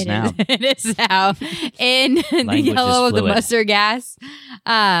 It is now. It is now in the Language yellow is of the fluid. mustard gas.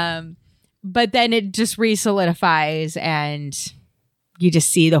 But then it just re-solidifies and you just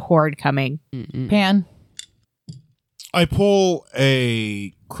see the horde coming. Pan. I pull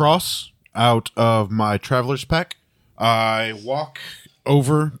a cross out of my traveler's pack. I walk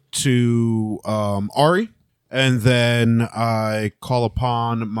over to Ari, and then I call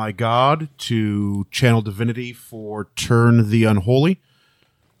upon my god to channel divinity for Turn the Unholy.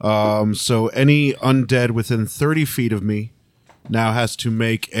 So any undead within 30 feet of me now has to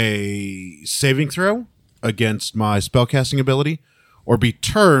make a saving throw against my spellcasting ability or be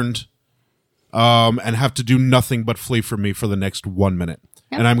turned and have to do nothing but flee from me for the next 1 minute.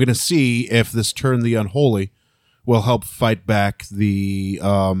 And I'm going to see if this Turn the Unholy will help fight back the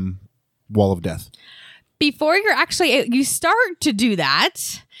Wall of Death. Before you start to do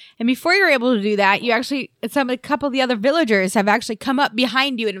that, and before you're able to do that, a couple of the other villagers have actually come up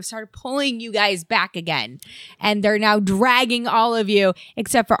behind you and have started pulling you guys back again. And they're now dragging all of you,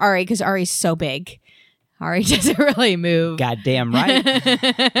 except for Ari, because Ari's so big. Ari doesn't really move. Goddamn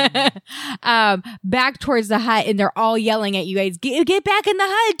right. Back towards the hut, and they're all yelling at you guys. Get back in the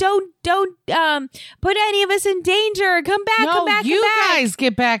hut! Don't put any of us in danger. Come back! No, come back! you come back. guys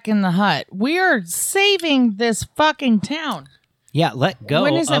get back in the hut. We're saving this fucking town. Yeah, let go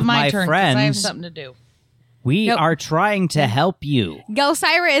When is it of my my turn? 'Cause I have friends. something to do. We Nope. are trying to help you.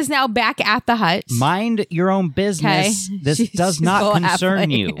 Gelsira is now back at the hut. Mind your own business. This She's does not laughing.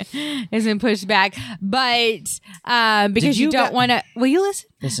 concern you. Has been pushed back, but because you you don't gu- want to. Will you listen?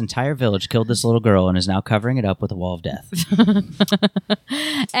 This entire village killed this little girl and is now covering it up with a wall of death.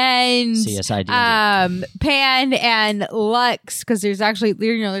 And CSI Pan and Lux, because there's actually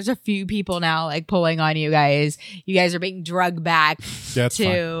there's a few people now like pulling on you guys. You guys are being drugged back That's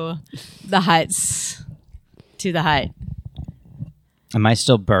to the huts. To the hut. Am I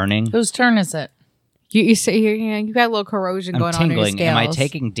still burning? Whose turn is it? You say you got a little corrosion I'm going on in your tingling. scales. Am I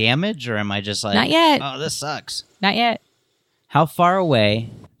taking damage or am I just like, Not yet. oh, this sucks? Not yet. How far away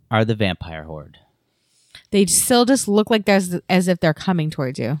are the vampire horde? They still just look like as if they're coming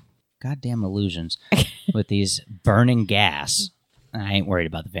towards you. Goddamn illusions with these burning gas. I ain't worried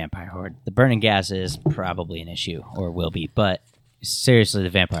about the vampire horde. The burning gas is probably an issue or will be, but seriously, the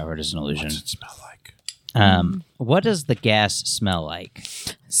vampire horde is an illusion. What's it smell like? What does the gas smell like?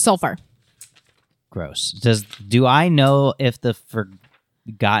 Sulfur. Gross. Do I know if the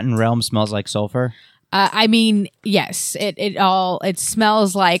Forgotten Realm smells like sulfur? I mean, yes. It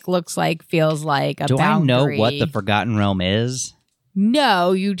smells like, looks like, feels like a Do boundary. I know what the Forgotten Realm is?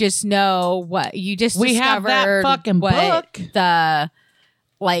 No, you just know what you just We have that discovered fucking what book. the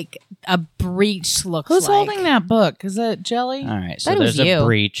a breach looks Who's like. holding that book? Is it Jelly? All right, so Thought it was there's a you.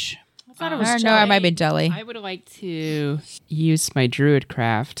 breach. I thought it I was don't Jelly. know. I might have been jelly. I would like to use my druid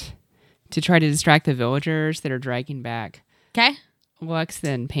craft to try to distract the villagers that are dragging back Okay. Lux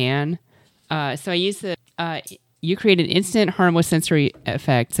and Pan. So I use the. You create an instant harmless sensory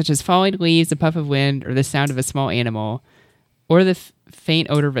effect, such as falling leaves, a puff of wind, or the sound of a small animal, or the faint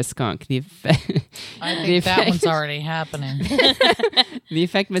odor of a skunk. The I think the that effect- one's already happening. The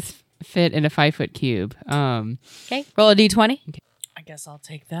effect must fit in a 5-foot cube. Okay. Roll a d20. I guess I'll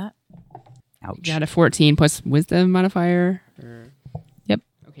take that. Ouch. Got a 14 plus wisdom modifier. Yep.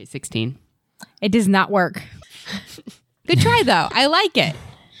 Okay, 16. It does not work. Good try though. I like it.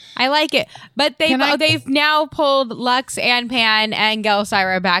 But they've now pulled Lux and Pan and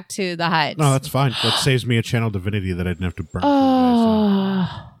Gelsira back to the hut. No, that's fine. That saves me a channel divinity that I didn't have to burn. for you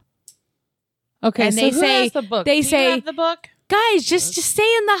guys, Okay, And so they who say- has the book? they Do you say- have the book. Guys, just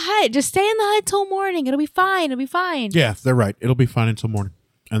stay in the hut. Just stay in the hut till morning. It'll be fine. Yeah, they're right. It'll be fine until morning.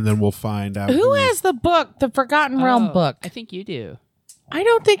 And then we'll find out. Who has the book? The Forgotten Realm Oh, book. I think you do. I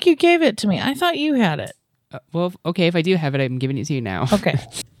don't think you gave it to me. I thought you had it. Well, okay, if I do have it, I'm giving it to you now. Okay.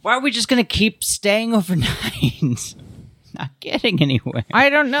 Why are we just gonna keep staying overnight? Not getting anywhere. I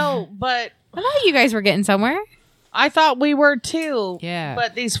don't know, but I thought you guys were getting somewhere. I thought we were too. Yeah.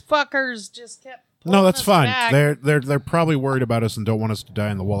 But these fuckers just kept. No, pulling that's us fine. back. They're probably worried about us and don't want us to die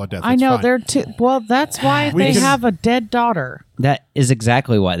in the wall of death. I It's know fine. they're too. Well, that's why We they can- have a dead daughter. That is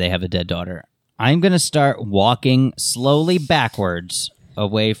exactly why they have a dead daughter. I'm going to start walking slowly backwards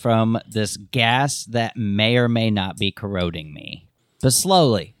away from this gas that may or may not be corroding me. But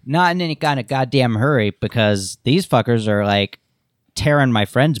slowly, not in any kind of goddamn hurry, because these fuckers are like tearing my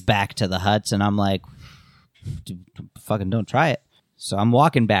friends back to the huts, and I'm like, fucking don't try it. So I'm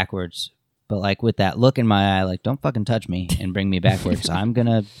walking backwards, but like with that look in my eye, like, don't fucking touch me and bring me backwards.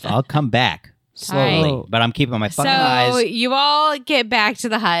 I'll come back slowly, Tight. but I'm keeping my fucking So eyes you all get back to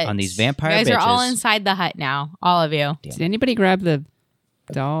the hut. on these vampire You guys are all bitches. inside the hut now. All of you. Did anybody grab the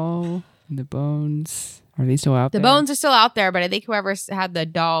doll and the bones? Are they still out The there? bones are still out there, but I think whoever had the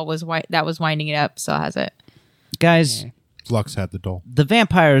doll that was winding it up still has it. Guys, Okay. Lux had the doll. the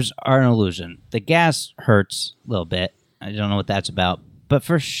vampires are an illusion. The gas hurts a little bit. I don't know what that's about. But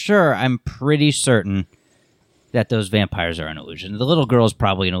for sure, I'm pretty certain that those vampires are an illusion. The little girl's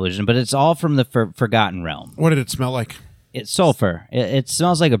probably an illusion, but it's all from the Forgotten Realm. What did it smell like? It's sulfur. It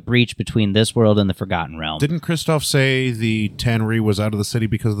smells like a breach between this world and the Forgotten Realm. Didn't Christoph say the tannery was out of the city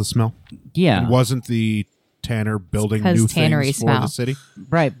because of the smell? Yeah, And wasn't the tanner building Because new tannery things for smell. the city?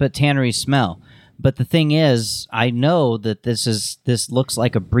 right, but tanneries smell. But the thing is, I know that this looks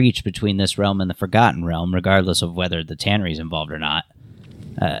like a breach between this realm and the Forgotten Realm, regardless of whether the tannery's involved or not.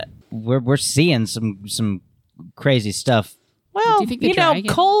 We're seeing some crazy stuff. Well, Do you think the you know, dragon-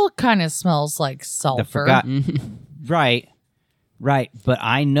 coal kind of smells like The sulfur. Forgotten, right. But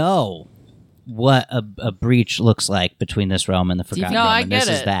I know what a breach looks like between this realm and the Forgotten No, Realm, I and get this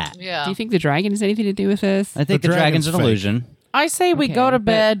it. is that. Yeah. Do you think the dragon has anything to do with this? I think The the dragon's an dragon's fake. illusion. I say we Okay, go to but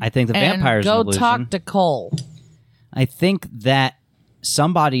bed. I think the and vampire's an go illusion. talk to Cole. I think that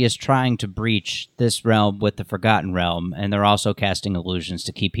somebody is trying to breach this realm with the Forgotten Realm, and they're also casting illusions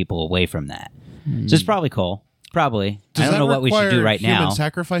to keep people away from that. So it's probably Cole. Probably. Does I don't that know what we should do require right human now.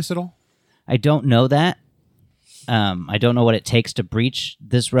 sacrifice at all? I don't know that. I don't know what it takes to breach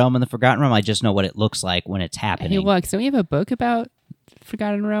this realm and the Forgotten Realm. I just know what it looks like when it's happening. Hey, Lux, don't we have a book about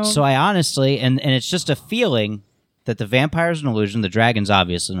Forgotten Realm? So I honestly, and it's just a feeling that the vampire's an illusion, the dragon's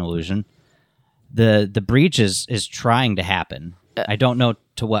obviously an illusion. The breach is trying to happen. I don't know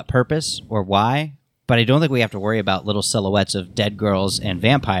to what purpose or why, but I don't think we have to worry about little silhouettes of dead girls and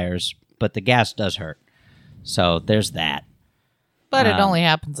vampires, but the gas does hurt. So there's that. But it Um, only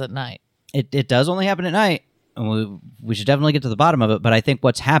happens at night. It does only happen at night. And we should definitely get to the bottom of it, but I think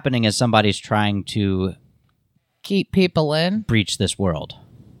what's happening is somebody's trying to Keep people in. breach this world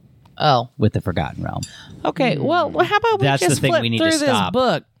Oh, with the Forgotten Realm okay. Well, how about we That's the just thing flip we need through to this stop.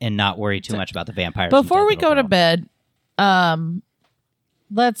 book and not worry too much about the vampires. and before dead we little go to girl. bed?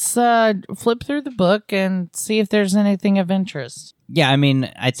 Let's flip through the book and see if there's anything of interest. Yeah, I mean,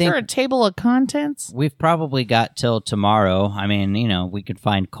 I Is there think a table of contents? we've probably got till tomorrow. I mean, we could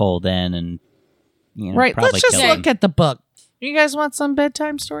find Cole then, and Right. probably Let's just kill look him. at the book. You guys want some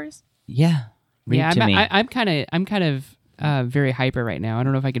bedtime stories? Yeah, read yeah, to me. I'm kind of very hyper right now. I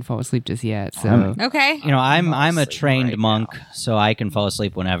don't know if I can fall asleep just yet. So Okay. I'm a asleep trained right monk, so I can fall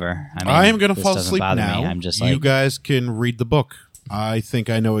asleep whenever. I mean, I am going to this fall doesn't asleep bother now. Me. I'm just you like, guys can read the book. I think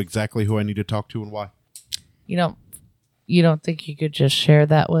I know exactly who I need to talk to and why. You don't think you could just share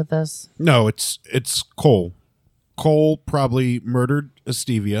that with us? No, it's Cole. Cole probably murdered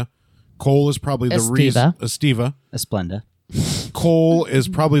Estivia, Cole is probably the reason. Estiva. Esplenda. Cole is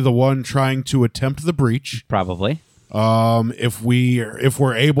probably the one trying to attempt the breach. Probably. If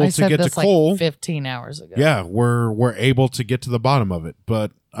we're able I to said get to this Cole, 15 hours ago. yeah, we're able to get to the bottom of it.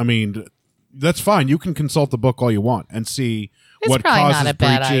 But I mean, that's fine. You can consult the book all you want and see It's what probably not causes a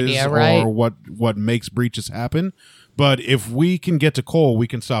bad breaches idea, right? or what makes breaches happen. But if we can get to Cole, we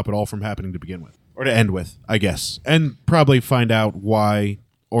can stop it all from happening to begin with, or to end with, I guess, and probably find out why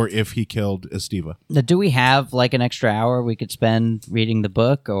or if he killed Estiva. Now, do we have like an extra hour we could spend reading the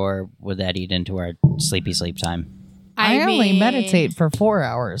book, or would that eat into our sleepy sleep time? I only mean, meditate for 4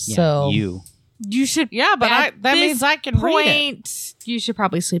 hours, Yeah, so You should. Yeah, but at that this means I can read it. point, you should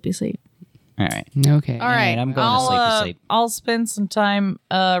probably sleepy sleep. All right. Okay. All right, I'm going to sleepy sleep. I'll spend some time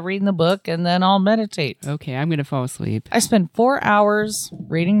reading the book, and then I'll meditate. Okay, I'm gonna fall asleep. I spend 4 hours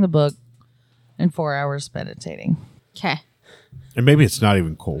reading the book and 4 hours meditating. Okay. And maybe it's not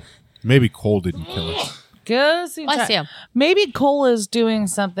even Cole. Maybe Cole didn't kill her. Bless you. Maybe Cole is doing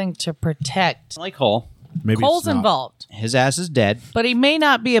something to protect. Like Cole, Maybe Cole's it's not. involved, his ass is dead. but he may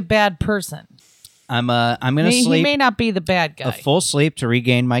not be a bad person. I'm going to He sleep may not be the bad guy. a full sleep to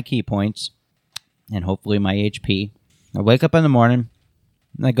regain my key points and hopefully my HP. I wake up in the morning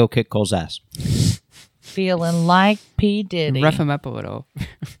and I go kick Cole's ass. Feeling like P. Diddy. Rough him up a little.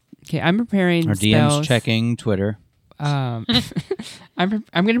 Okay, I'm preparing Our DM's spells. checking Twitter. I'm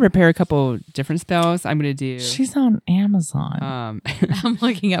going to prepare a couple different spells. I'm going to do. She's on Amazon. I'm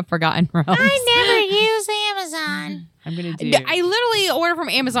looking up Forgotten Realms. never use Amazon. I'm going to do. I literally order from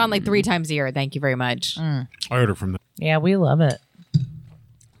Amazon like 3 times a year. Thank you very much. I ordered from them. Yeah, we love it.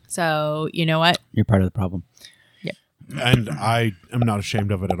 So, you know what? You're part of the problem. And I am not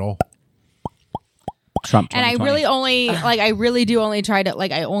ashamed of it at all. Trump And I 2020. really only, I really do only try to,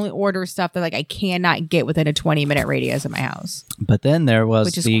 I only order stuff that, I cannot get within a 20-minute radius of my house. But then there was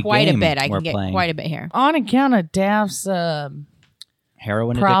Which is the quite a game bit. I we're can get playing. quite a bit here. On account of Daph's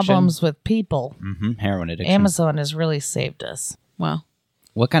Heroin problems with people, addiction. Heroin addiction. Amazon has really saved us. Well,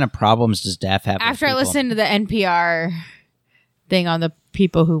 What kind of problems does Daph have? with after I people? listened to the NPR thing on the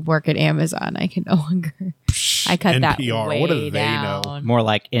people who work at Amazon, I can no longer. I cut that NPR, way what do they know? down. More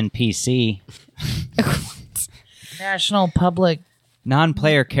like NPC, National Public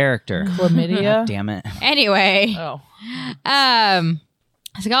non-player character. Chlamydia. Damn it! Anyway, Oh,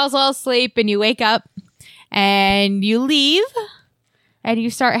 so you all asleep and you wake up and you leave and you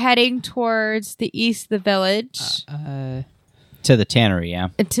start heading towards the east of the village To the tannery, yeah,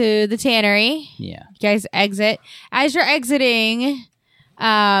 to the tannery. yeah. You guys exit. As you're exiting,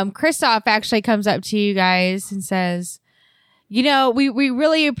 Kristoff actually comes up to you guys and says, you know, we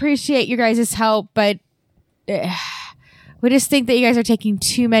really appreciate your guys' help, but we just think that you guys are taking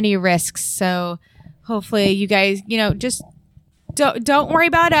too many risks. So hopefully you guys, just don't worry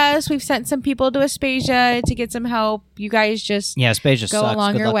about us. We've sent some people to Aspasia to get some help. You guys just Yeah, Aspasia Go sucks.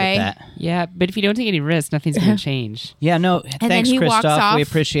 along Good your luck way. with that. Yeah, but if you don't take any risks, nothing's going to change. Yeah, no. then Thanks, he walks Christoph. We off.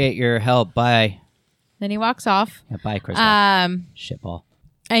 appreciate your help. Bye. then he walks off. Yeah, bye, Christoph. Um, Shitball.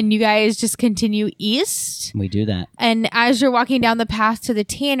 and you guys just continue east. We do that. And as you're walking down the path to the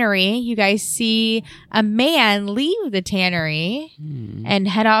tannery, you guys see a man leave the tannery and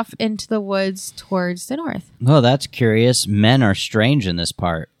head off into the woods towards the north. Well, that's curious. Men are strange in this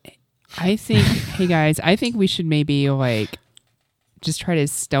part. I think, hey guys, I think we should maybe just try to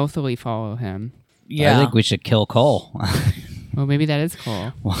stealthily follow him. yeah. I think we should kill Cole. Well, maybe that is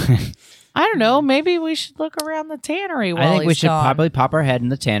cool. I don't know. Maybe we should look around the tannery while I think we he's should gone. probably pop our head in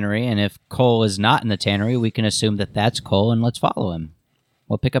the tannery, and if Cole is not in the tannery, we can assume that that's Cole, and let's follow him.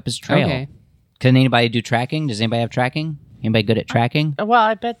 We'll pick up his trail. Okay. Can anybody do tracking? Does anybody have tracking? Anybody good at tracking? Well,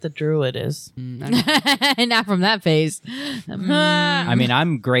 I bet the druid is. Not from that phase. I mean,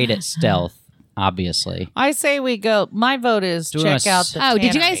 I'm great at stealth, obviously. I say we go. My vote is Do check us- out the Oh,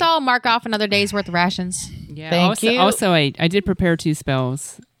 did you tannery. guys all mark off another day's worth of rations? Yeah. Thank you. Also, I did prepare 2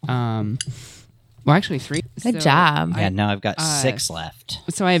 spells. Well, actually 3. Good job. Yeah, now I've got 6 left.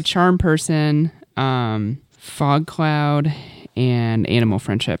 So I have Charm Person, Fog Cloud, and Animal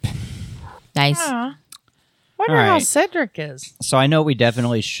Friendship. Nice. Wonder All how right. Cedric is. So I know we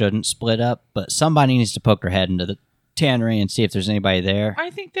definitely shouldn't split up, but somebody needs to poke their head into the tannery and see if there's anybody there. I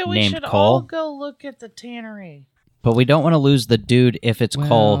think that we Named should Cole. all go look at the tannery. But we don't want to lose the dude if it's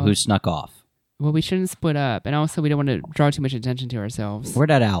Cole Well- who snuck off. Well, we shouldn't split up, and also we don't want to draw too much attention to ourselves.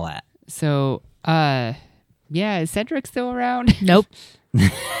 Where'd that owl at? So, yeah, is Cedric still around? Nope.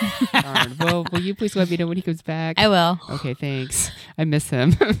 Darn. Well, will you please let me know when he comes back? I will. Okay, thanks. I miss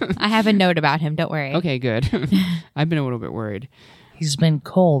him. I have a note about him. Don't worry. Okay, good. I've been a little bit worried. He's been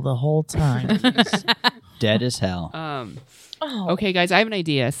Cole the whole time. Dead as hell. Okay, guys, I have an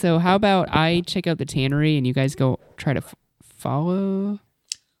idea. So how about I check out the tannery and you guys go try to follow?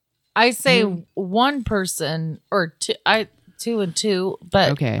 I say one person or two. Two and two.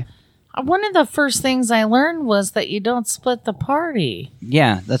 But Okay. one of the first things I learned was that you don't split the party.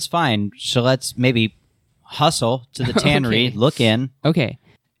 Yeah, that's fine. So let's maybe hustle to the tannery, Okay. look in. Okay.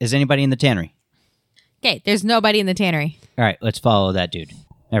 Is anybody in the tannery? Okay, there's nobody in the tannery. All right, let's follow that dude.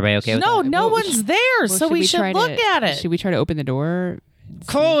 Everybody okay with No, that? no Well, one's there, Well, so we should try look to- at it. Should we try to open the door?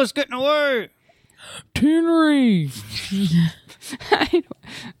 Cole is getting away. Tannery.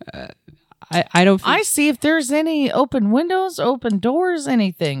 I don't think I see if there's any open windows, open doors,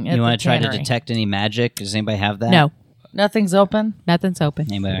 anything. You want to try to detect any magic? Does anybody have that? No, Nothing's open. nothing's open.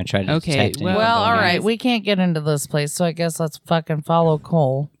 Anybody want to try to Okay, detect any? well- Well, all guys. right, we can't get into this place, so I guess let's fucking follow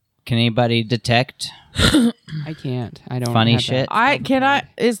Cole. Can anybody detect? I can't. I don't. Funny have shit? that.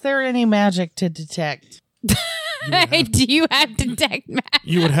 Is there any magic to detect? Do you have detect magic?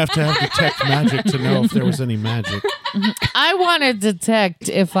 You would have to have detect magic to know if there was any magic. I want to detect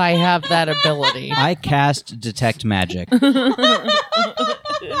if I have that ability. I cast detect magic.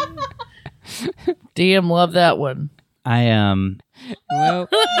 DM, love that one.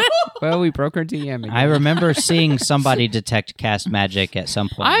 Well, we broke our DM. Again. I remember seeing somebody detect cast magic at some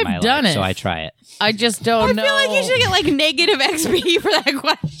point in I've my done life, it. so I try it. I just don't know. I feel like you should get like negative XP for that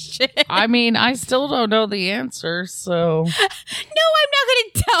question. I mean, I still don't know the answer, so. No, I'm not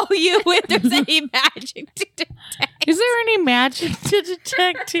going to tell you if there's any magic to detect. Is there any magic to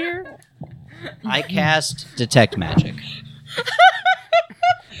detect here? I cast detect magic.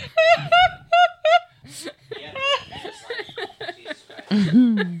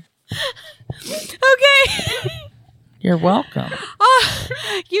 Okay. You're welcome.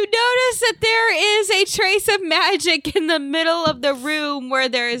 You notice that there is a trace of magic in the middle of the room where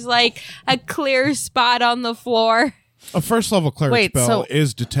there is like a clear spot on the floor. A first level cleric Wait, spell so-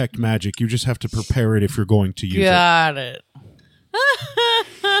 is detect magic. You just have to prepare it if you're going to use it. Got it.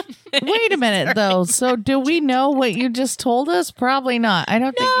 Wait a minute, though. So, do we know what you just told us? Probably not. I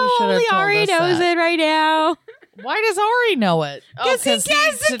don't think you should have told Ari us knows that. it right now. Why does Ari know it? Because he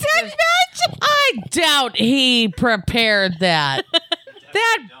casts detect magic. I doubt he prepared that.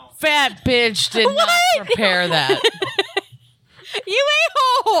 That fat bitch did not prepare that. You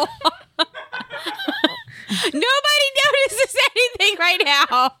a-hole. Nobody notices anything right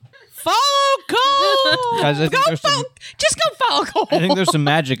now. Follow Cole. Guys, I think there's some, Just go follow Cole. I think there's some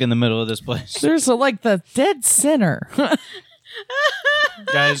magic in the middle of this place. There's like the dead center.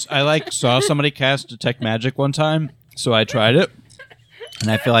 Guys, I saw somebody cast detect magic one time, so I tried it,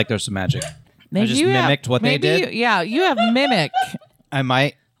 and I feel like there's some magic. I just mimicked what they did. You have mimic. I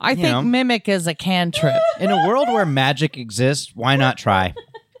might. I think mimic is a cantrip. In a world where magic exists, why not try?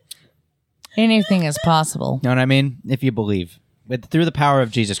 Anything is possible. Know what I mean? If you believe. Through the power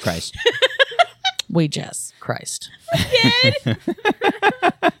of Jesus Christ. We just Christ.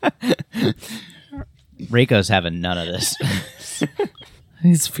 Rico's having none of this.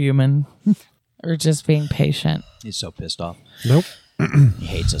 He's fuming. Or just being patient. He's so pissed off. Nope. He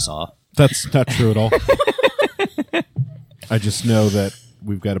hates us all. That's not true at all. I just know that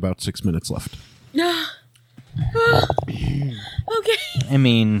we've got about 6 minutes left. Okay. I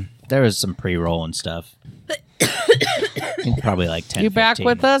mean, there was some pre-roll and stuff. I think probably like 10, You back 15.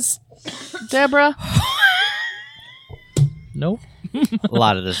 with us, Deborah? Nope. A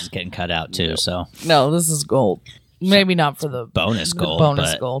lot of this is getting cut out too, so No, this is gold. Maybe not for the bonus gold,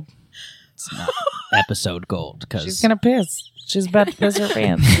 bonus but gold. it's not episode gold She's because gonna piss. She's about to piss her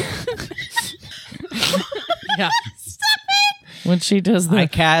pants. Yeah. When she does I the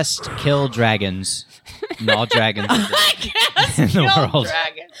cast kill dragons, and all dragons in the world.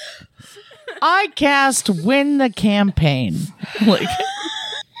 I cast win the campaign. Like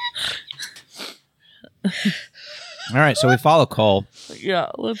All right, so we follow Cole. yeah,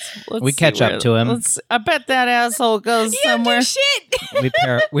 let's We see catch up where- to him. I bet that asshole goes somewhere.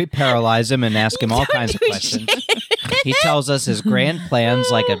 We paralyze him and ask him all kinds of questions. He tells us his grand plans,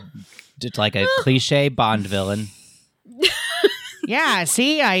 like a cliche Bond villain. Yeah,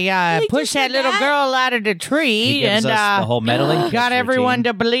 see, I pushed that little girl out of the He tree gives and us the whole meddling. got kiss everyone routine.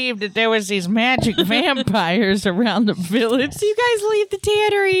 to believe that there was these magic vampires around the village. So you guys leave the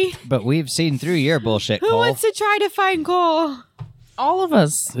tannery. But we've seen through your bullshit, Who Cole. wants to try to find Cole? All of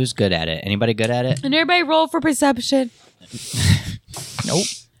us. Who's good at it? Anybody good at it? And everybody roll for perception. Nope.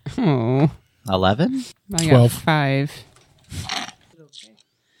 Oh, 11? I got 12. 5.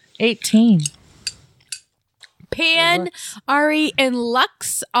 18. Pan, Ari, and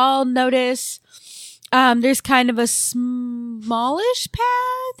Lux all notice there's kind of a smallish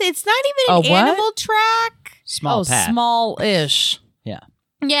path It's not even A an what? animal track. Small path. small-ish. Yeah.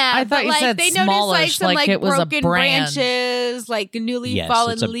 Yeah, I thought but you like said they noticed like smallish, some like like it was a broken brand. branches, like newly Yes,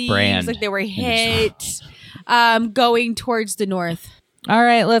 fallen it's a leaves, brand. like they were hit, going towards the north. All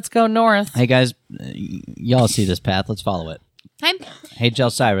right, let's go north. Hey guys, y'all see this path? Let's follow it. I'm Hey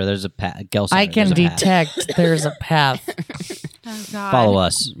Gelsira, there's a path. I can detect there's a path. oh god. Follow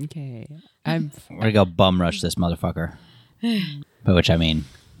us. Okay. I'm We're gonna go bum rush this motherfucker. By which I mean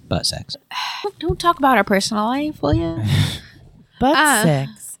butt sex. Don't talk about our personal life, will you? Butt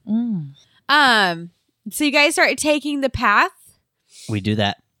sex. So you guys start taking the path. We do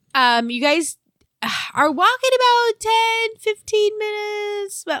that. You guys are walking about 10, 15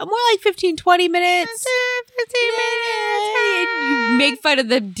 minutes, but more like 15, 20 minutes. 15 minutes. You make fun of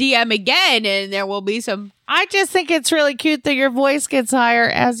the DM again, and there will be some. I just think it's really cute that your voice gets higher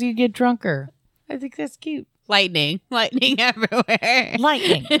as you get drunker. I think that's cute. Lightning everywhere.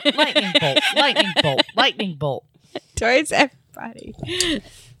 Lightning, lightning bolt, lightning bolt, lightning bolt. Towards everybody.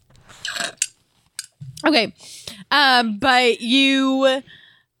 Okay. But you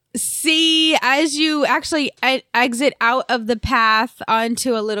see as you actually exit out of the path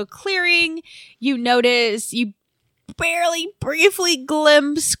onto a little clearing, you notice you barely briefly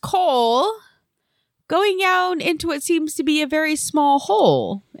glimpse Cole going down into what seems to be a very small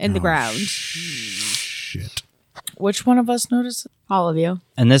hole in the ground. Shit. Which one of us noticed it? All of you.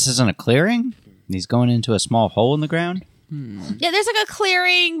 And this isn't a clearing? He's going into a small hole in the ground? Yeah, there's like a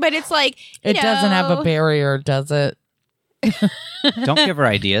clearing, but it's like It doesn't have a barrier, does it? Don't give her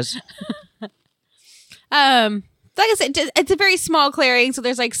ideas. Like I said, it's a very small clearing, so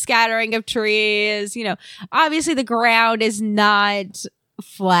there's like scattering of trees. You know, obviously the ground is not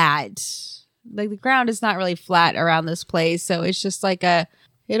flat. Like the ground is not really flat around this place, so it's just like it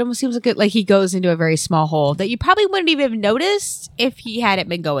almost seems like he goes into a very small hole that you probably wouldn't even have noticed if he hadn't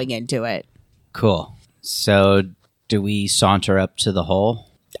been going into it. Cool. So, do we saunter up to the hole?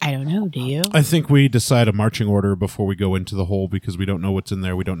 I don't know. Do you? I think we decide a marching order before we go into the hole because we don't know what's in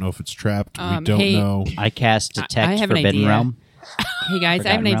there. We don't know if it's trapped. We don't hey- know. I cast Detect I have an Forbidden idea. Realm. Hey guys, I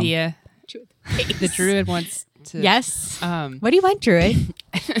have an Forgotten realm. idea. The druid wants to. Yes. Um, What do you want, Druid?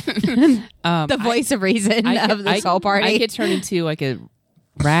 The I- voice of reason of this whole party. I could turn into like a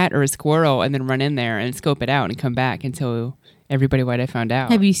rat or a squirrel and then run in there and scope it out and come back and tell everybody what I found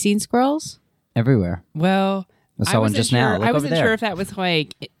out. Have you seen squirrels? Everywhere. Well, I saw one wasn't just now. sure- Look I over wasn't there. sure if that was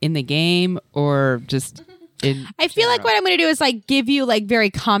like in the game or just in. I feel like what I'm going to do is like give you like very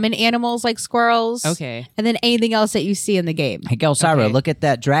common animals like squirrels. Okay. And then anything else that you see in the game. Hey, Gelsira, Okay. look at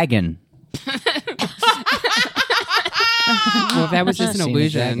that dragon. Well, that was just an Seen a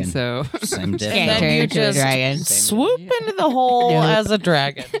illusion. dragon. So Same difference. Can't turn you into a just dragon. swoop into the hole Nope. as a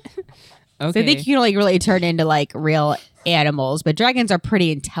dragon. okay. So I think you can like really turn into like real animals, but dragons are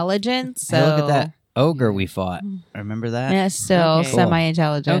pretty intelligent. So Hey, look at that ogre we fought. Remember that? Yeah, still Okay.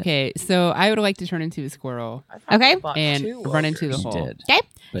 semi-intelligent. Okay, so I would like to turn into a squirrel Okay. and run into the She hole. did. Okay.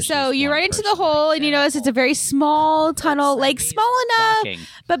 But So she's you one run into the person. hole and you notice it's a very small tunnel, like small enough, Shocking.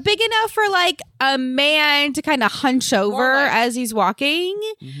 but big enough for like a man to kind of hunch over like- as he's walking.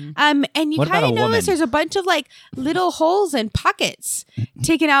 Mhm. And you What about kind of a woman? notice there's a bunch of like little holes and pockets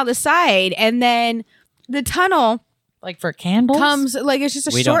taken out the side, and then the tunnel Like for candles? comes like it's just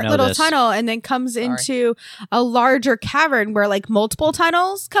a We don't short know little this. tunnel, and then comes into a larger cavern where like multiple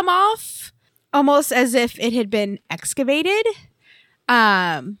tunnels come off, almost as if it had been excavated.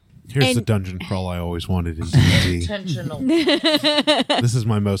 Here's the and- dungeon crawl I always wanted in D&D. Intentional. This is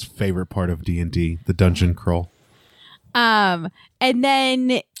my most favorite part of D&D, the dungeon crawl. And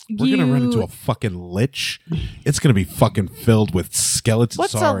then We're going to run into a fucking lich. It's going to be fucking filled with skeletons.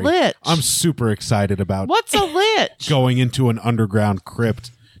 What's a Sorry. lich? I'm super excited about What's a lich? going into an underground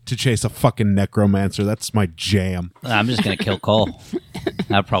crypt to chase a fucking necromancer. That's my jam. I'm just going to kill Cole.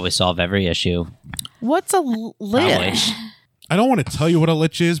 That'll probably solve every issue. What's a Probably. lich? I don't want to tell you what a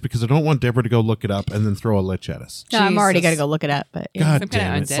lich is because I don't want Deborah to go look it up and then throw a lich at us. No, I'm already Jesus. gonna go look it up. But yeah. God Some kind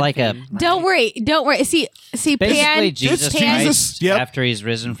damn of it. It's undead like a- thing. Don't worry. See, Basically, Pan. Jesus Pan, Christ Yep. after he's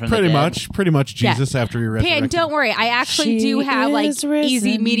risen from Pretty the dead. much Yeah. Jesus after he resurrected. Pan, don't worry. I actually do She have like is risen.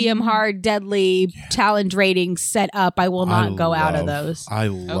 easy, medium, hard, deadly challenge ratings set up. I will not go out of those. I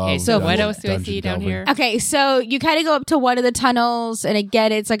love Okay, so what Dungeon- else do I see down Dungeon here? Okay, so you kind of go up to one of the tunnels, and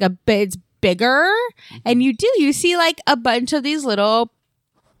again, it's like it's bigger, and you see like a bunch of these little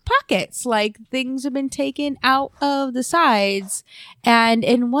pockets, like things have been taken out of the sides, and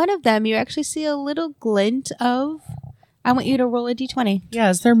in one of them, you actually see a little glint of. I want you to roll a d20.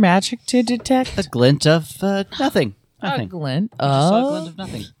 Yeah, is there magic to detect? The glint of nothing. A Nothing. glint Just saw a of glint of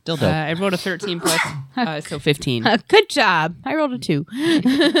nothing. Dildo. I rolled a 13 plus, so 15. Good job. I rolled a 2.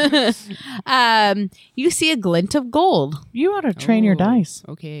 You see a glint of gold. you ought to train your Oh, dice.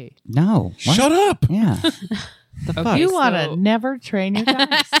 Okay. No. What? Shut up. Yeah. Okay, You ought to so- never train your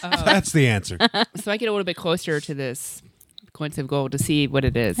dice. That's the answer. So I get a little bit closer to this glint of gold to see what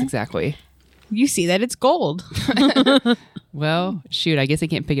it is exactly. You see that it's gold. Well, shoot, I guess I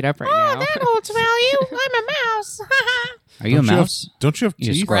can't pick it up right now. That holds value. I'm a mouse. Are you a Don't you have- mouse? Don't you have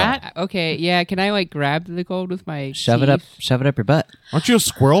You teeth? squirrel. Okay, yeah, can I like grab the gold with my Shove it up. teeth? Shove it up your butt. Aren't you a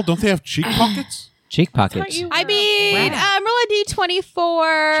squirrel? Don't they have cheek pockets? Cheek pockets. I mean, roll a d20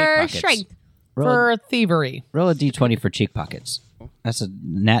 for Cheek pockets. strength. Roll, For thievery. roll a d20 for cheek pockets. That's a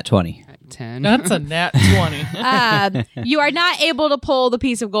nat 20. 10. That's a nat 20. You are not able to pull the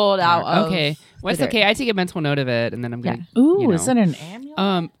piece of gold out of. Okay. Well, it's the okay. I take a mental note of it, and then I'm going to. Ooh, you know. is that an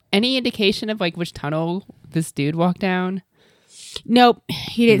amulet? Any indication of like which tunnel this dude walked down? Nope.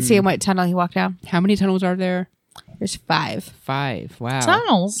 He didn't see what tunnel he walked down. How many tunnels are there? There's 5. 5. Wow.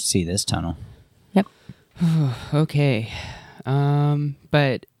 Tunnels. See this tunnel. Okay.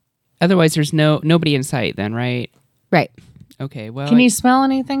 But otherwise, there's nobody in sight. Then, right? Right. Okay. Well, Can you smell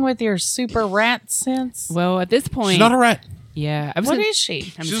anything with your super rat sense? Well, at this point, She's not a rat. yeah. I was What gonna- is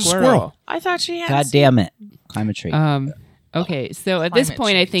she? I'm She's a a squirrel. squirrel. I thought she had. God damn it. Climb a tree. Okay. So at this Climate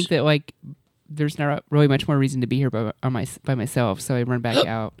point, I change. think that like there's not really much more reason to be here by myself. So I run back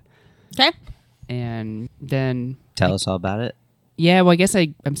out, Okay. and then Tell us all about it. yeah. Well, I guess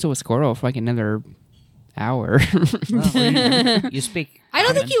I'm still a squirrel for like another hour. You speak. I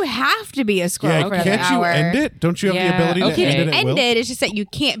don't think you have to be a squirrel Yeah, for another can't you hour. end it? Don't you have the Yeah, ability okay. to end it at will? Ended. It's just that you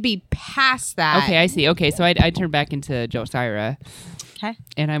can't be past that. Okay, I see. Okay, so I turn back into Jelsira, Okay.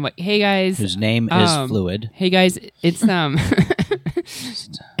 and I'm like, "Hey guys, Whose name is Um, Fluid. hey guys, it's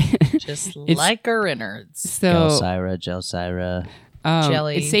Just It's- like her innards. so Gelsira.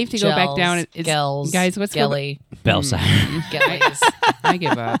 Jelly. it's safe to go back down. It's, Gels. guys, let's go. Gelly. Belsira. Gellies. I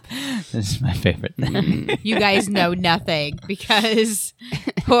give up. This is my favorite thing. You guys know nothing because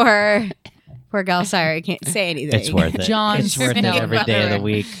poor Gelsire can't say anything. It's worth it. John It's worth it Snow every day of the Butter.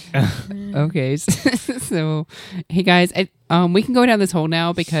 week. Okay, so hey guys, we can go down this hole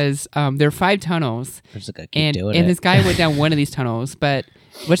now because there are 5 tunnels, Just gotta keep and doing it. this guy went down one of these tunnels. But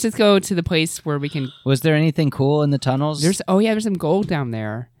let's just go to the place where we can. Was there anything cool in the tunnels? There's some gold down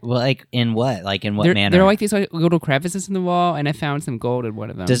there. well, like in what? Like in what There, manner? there are like these like, little crevices in the wall, and I found some gold in one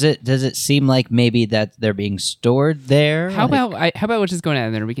of them. Does it seem like maybe that they're being stored there? How Like- about let's just go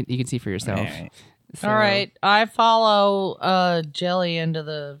down there? You can see for yourself. All right. So- All right. I follow Jelly into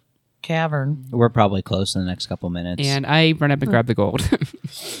the cavern. We're probably close in the next couple minutes. And I run up and grab the gold.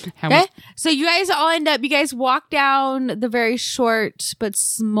 How Okay. much? So you guys all end up. You guys walk down the very short but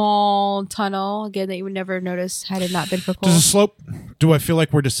small tunnel again that you would never notice had it not been for Does Cole. it slope? Do I feel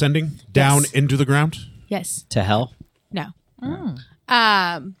like we're descending down into the ground? Yes. to hell? No.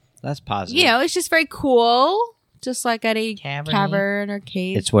 Mm. That's positive. You know, it's just very cool, just like any Cavern-y. cavern or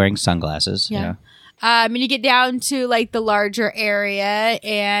cave. It's wearing sunglasses. Yeah. And you get down to like the larger area,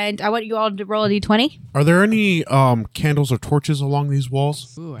 and I want you all to roll a d20. Are there any candles or torches along these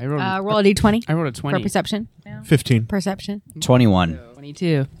walls? Ooh, I rolled. Roll a d20 I rolled a for 20. perception. 15. Perception. 21.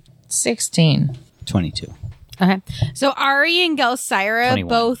 22. 16. 22. Okay. So Ari and Gelsira 21,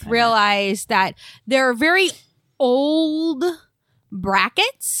 both I meant. realize that there are very old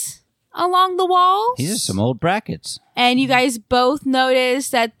brackets along the walls. These are some old brackets. And you guys both notice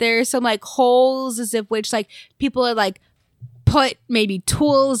that there's some like holes as if which like people had like put maybe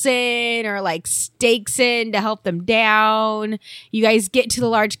tools in or like stakes in to help them down. You guys get to the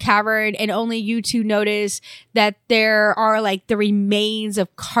large cavern and only you two notice that there are like the remains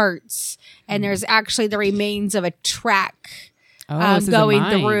of carts and there's actually the remains of a track Oh, this is a going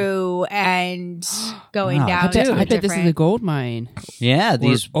mine. through and going Wow. down. I bet, to I bet this is a different- gold mine. Yeah,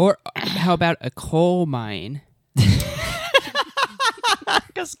 these. Or how about a coal mine?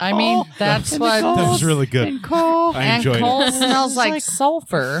 I mean, that's what. That was really good. Coal. I And enjoyed coal it. smells like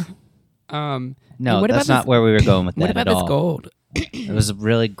sulfur. No, No, what that's about not where we were going with that What about at this all. gold? It was a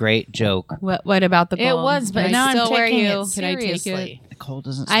really great joke. What about the It gold? was, but Can I now I'm still wear taking you? it Can I take it? seriously. The coal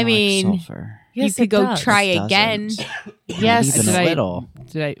doesn't I smell mean, like sulfur. Yes, you could it go does. try It again. doesn't. Yes. Not even Did a I- little.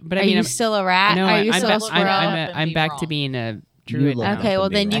 Did I? But I Are mean, you still a rat? no, Are you I'm, still ba- a I'm, squirrel? I'm back to being a druid look now. up Okay, well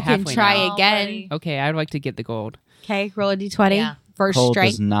and then be you right. can Halfway try now. again. Okay, I'd like to get the gold. Okay, roll a d20 Yeah. for Coal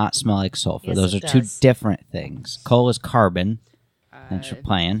strength. does not smell like sulfur. Yes, Those are it two does. different things. Coal is carbon. Thanks for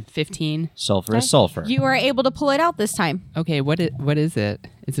playing. 15. Sulfur is sulfur. You were able to pull it out this time. Okay, what is it?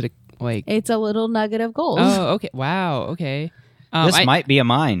 Is it a like? It's a little nugget of gold. Oh, okay. Wow. Okay. This might be a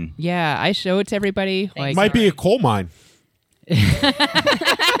mine. Yeah, I show it to everybody. Like, Might be a coal mine.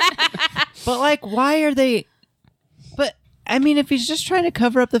 But like, why are they? But I mean, if he's just trying to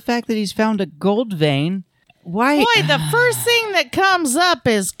cover up the fact that he's found a gold vein, why? Boy, the first thing that comes up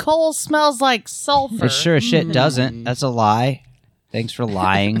is coal smells like sulfur. It sure as shit doesn't. That's a lie. Thanks for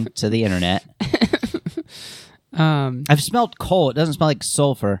lying to the internet. I've smelled coal. It doesn't smell like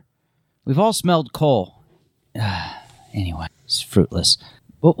sulfur. We've all smelled coal. Anyway, it's fruitless.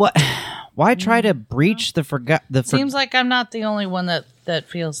 But what? Why try to breach the Seems like I'm not the only one that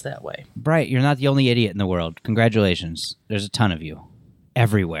feels that way. Right, you're not the only idiot in the world. Congratulations. There's a ton of you.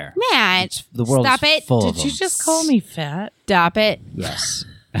 Everywhere. Matt, The world stop is it. full of Did you them. just call me fat? Stop it. Yes.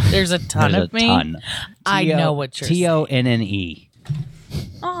 There's a ton There's of a me. ton. I know what you're saying. Tonne.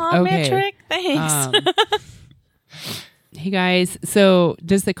 Aw, Okay. Metric, thanks. Hey guys, so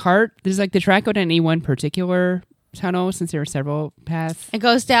does the track go down any one particular tunnel since there are several paths? It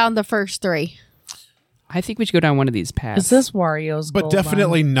goes down the first 3. I think we should go down one of these paths. Is this Wario's But gold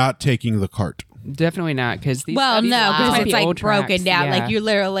definitely not taking the cart. Definitely not, because these. Well, these no, might because be it's like old broken tracks, down. yeah. Like you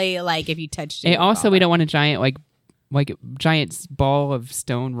literally, like if you touched it. And it would also, fall we out. don't want a giant giant ball of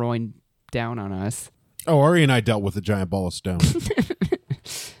stone rolling down on us. Oh, Ari and I dealt with a giant ball of stone.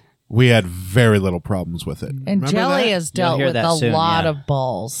 We had very little problems with it. And Remember Jelly that? has dealt hear with that a soon, lot yeah. of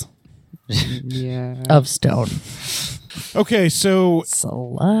balls Yeah. of stone. Okay, so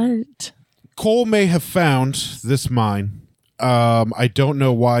Slut. Cole may have found this mine. I don't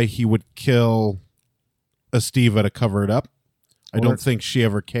know why he would kill Estiva to cover it up. I don't think she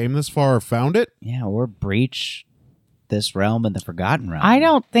ever came this far or found it. Yeah, or breach this realm and the Forgotten Realm. I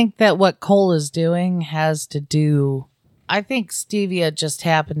don't think that what Cole is doing has to do. I think Stevia just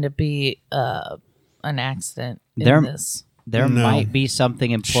happened to be an accident in this. There No. might be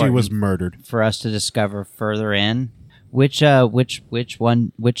something important She was murdered. for us to discover further in. Which tunnel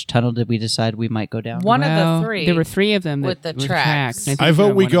did we decide we might go down? One of Well, the 3. There were 3 of them with that the were tracks. and think I vote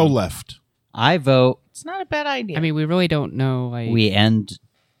found we one go of them. left. I vote It's not a bad idea. I mean, we really don't know. Like, we end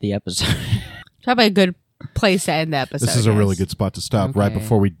the episode. Probably a good place to end the episode. This is a really guys. good spot to stop right Okay.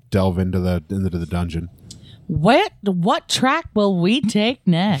 before we delve into the dungeon. what track will we take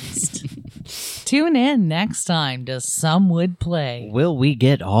next? Tune in next time to Some Would Play. Will we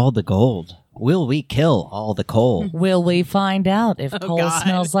get all the gold? Will we kill all the coal? Will we find out if coal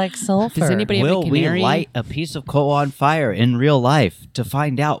smells like sulfur? Does anybody have Will a we canary? light a piece of coal on fire in real life to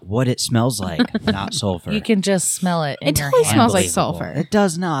find out what it smells like? Not sulfur. You can just smell it. In It your totally hand. smells like Unbelievable. sulfur. It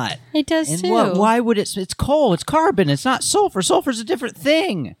does not. It does And too. why would it? It's coal. It's carbon. It's not sulfur. Sulfur's a different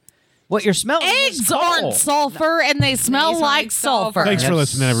thing. What you're smelling is Eggs coal. aren't sulfur, and they smell These like aren't sulfur. sulfur. Thanks for have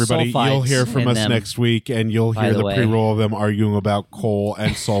listening, everybody. sulfides You'll hear from in us them, next week, and you'll by hear the the way. pre-roll of them arguing about coal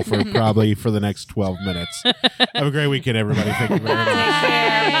and sulfur probably for the next 12 minutes. Have a great weekend, everybody. Thank you very much.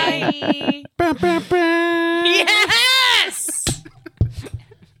 Bye. Bam, bam, bam. Yes!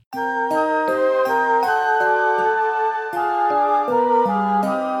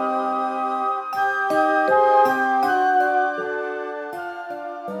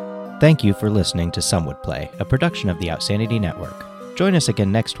 Thank you for listening to Some Would Play, a production of the Outsanity Network. Join us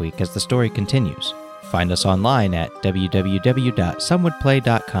again next week as the story continues. Find us online at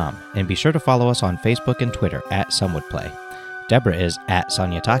www.somewouldplay.com and be sure to follow us on Facebook and Twitter at SomeWouldPlay. Deborah is at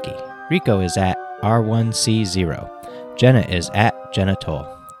Sonyataki. Rico is at R1C0. Jenna is at Jenna Toll.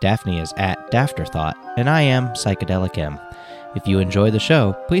 Daphne is at Dafterthought. And I am Psychedelic M. If you enjoy the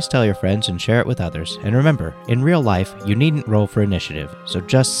show, please tell your friends and share it with others. And remember, in real life, you needn't roll for initiative, so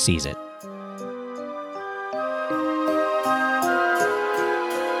just seize it.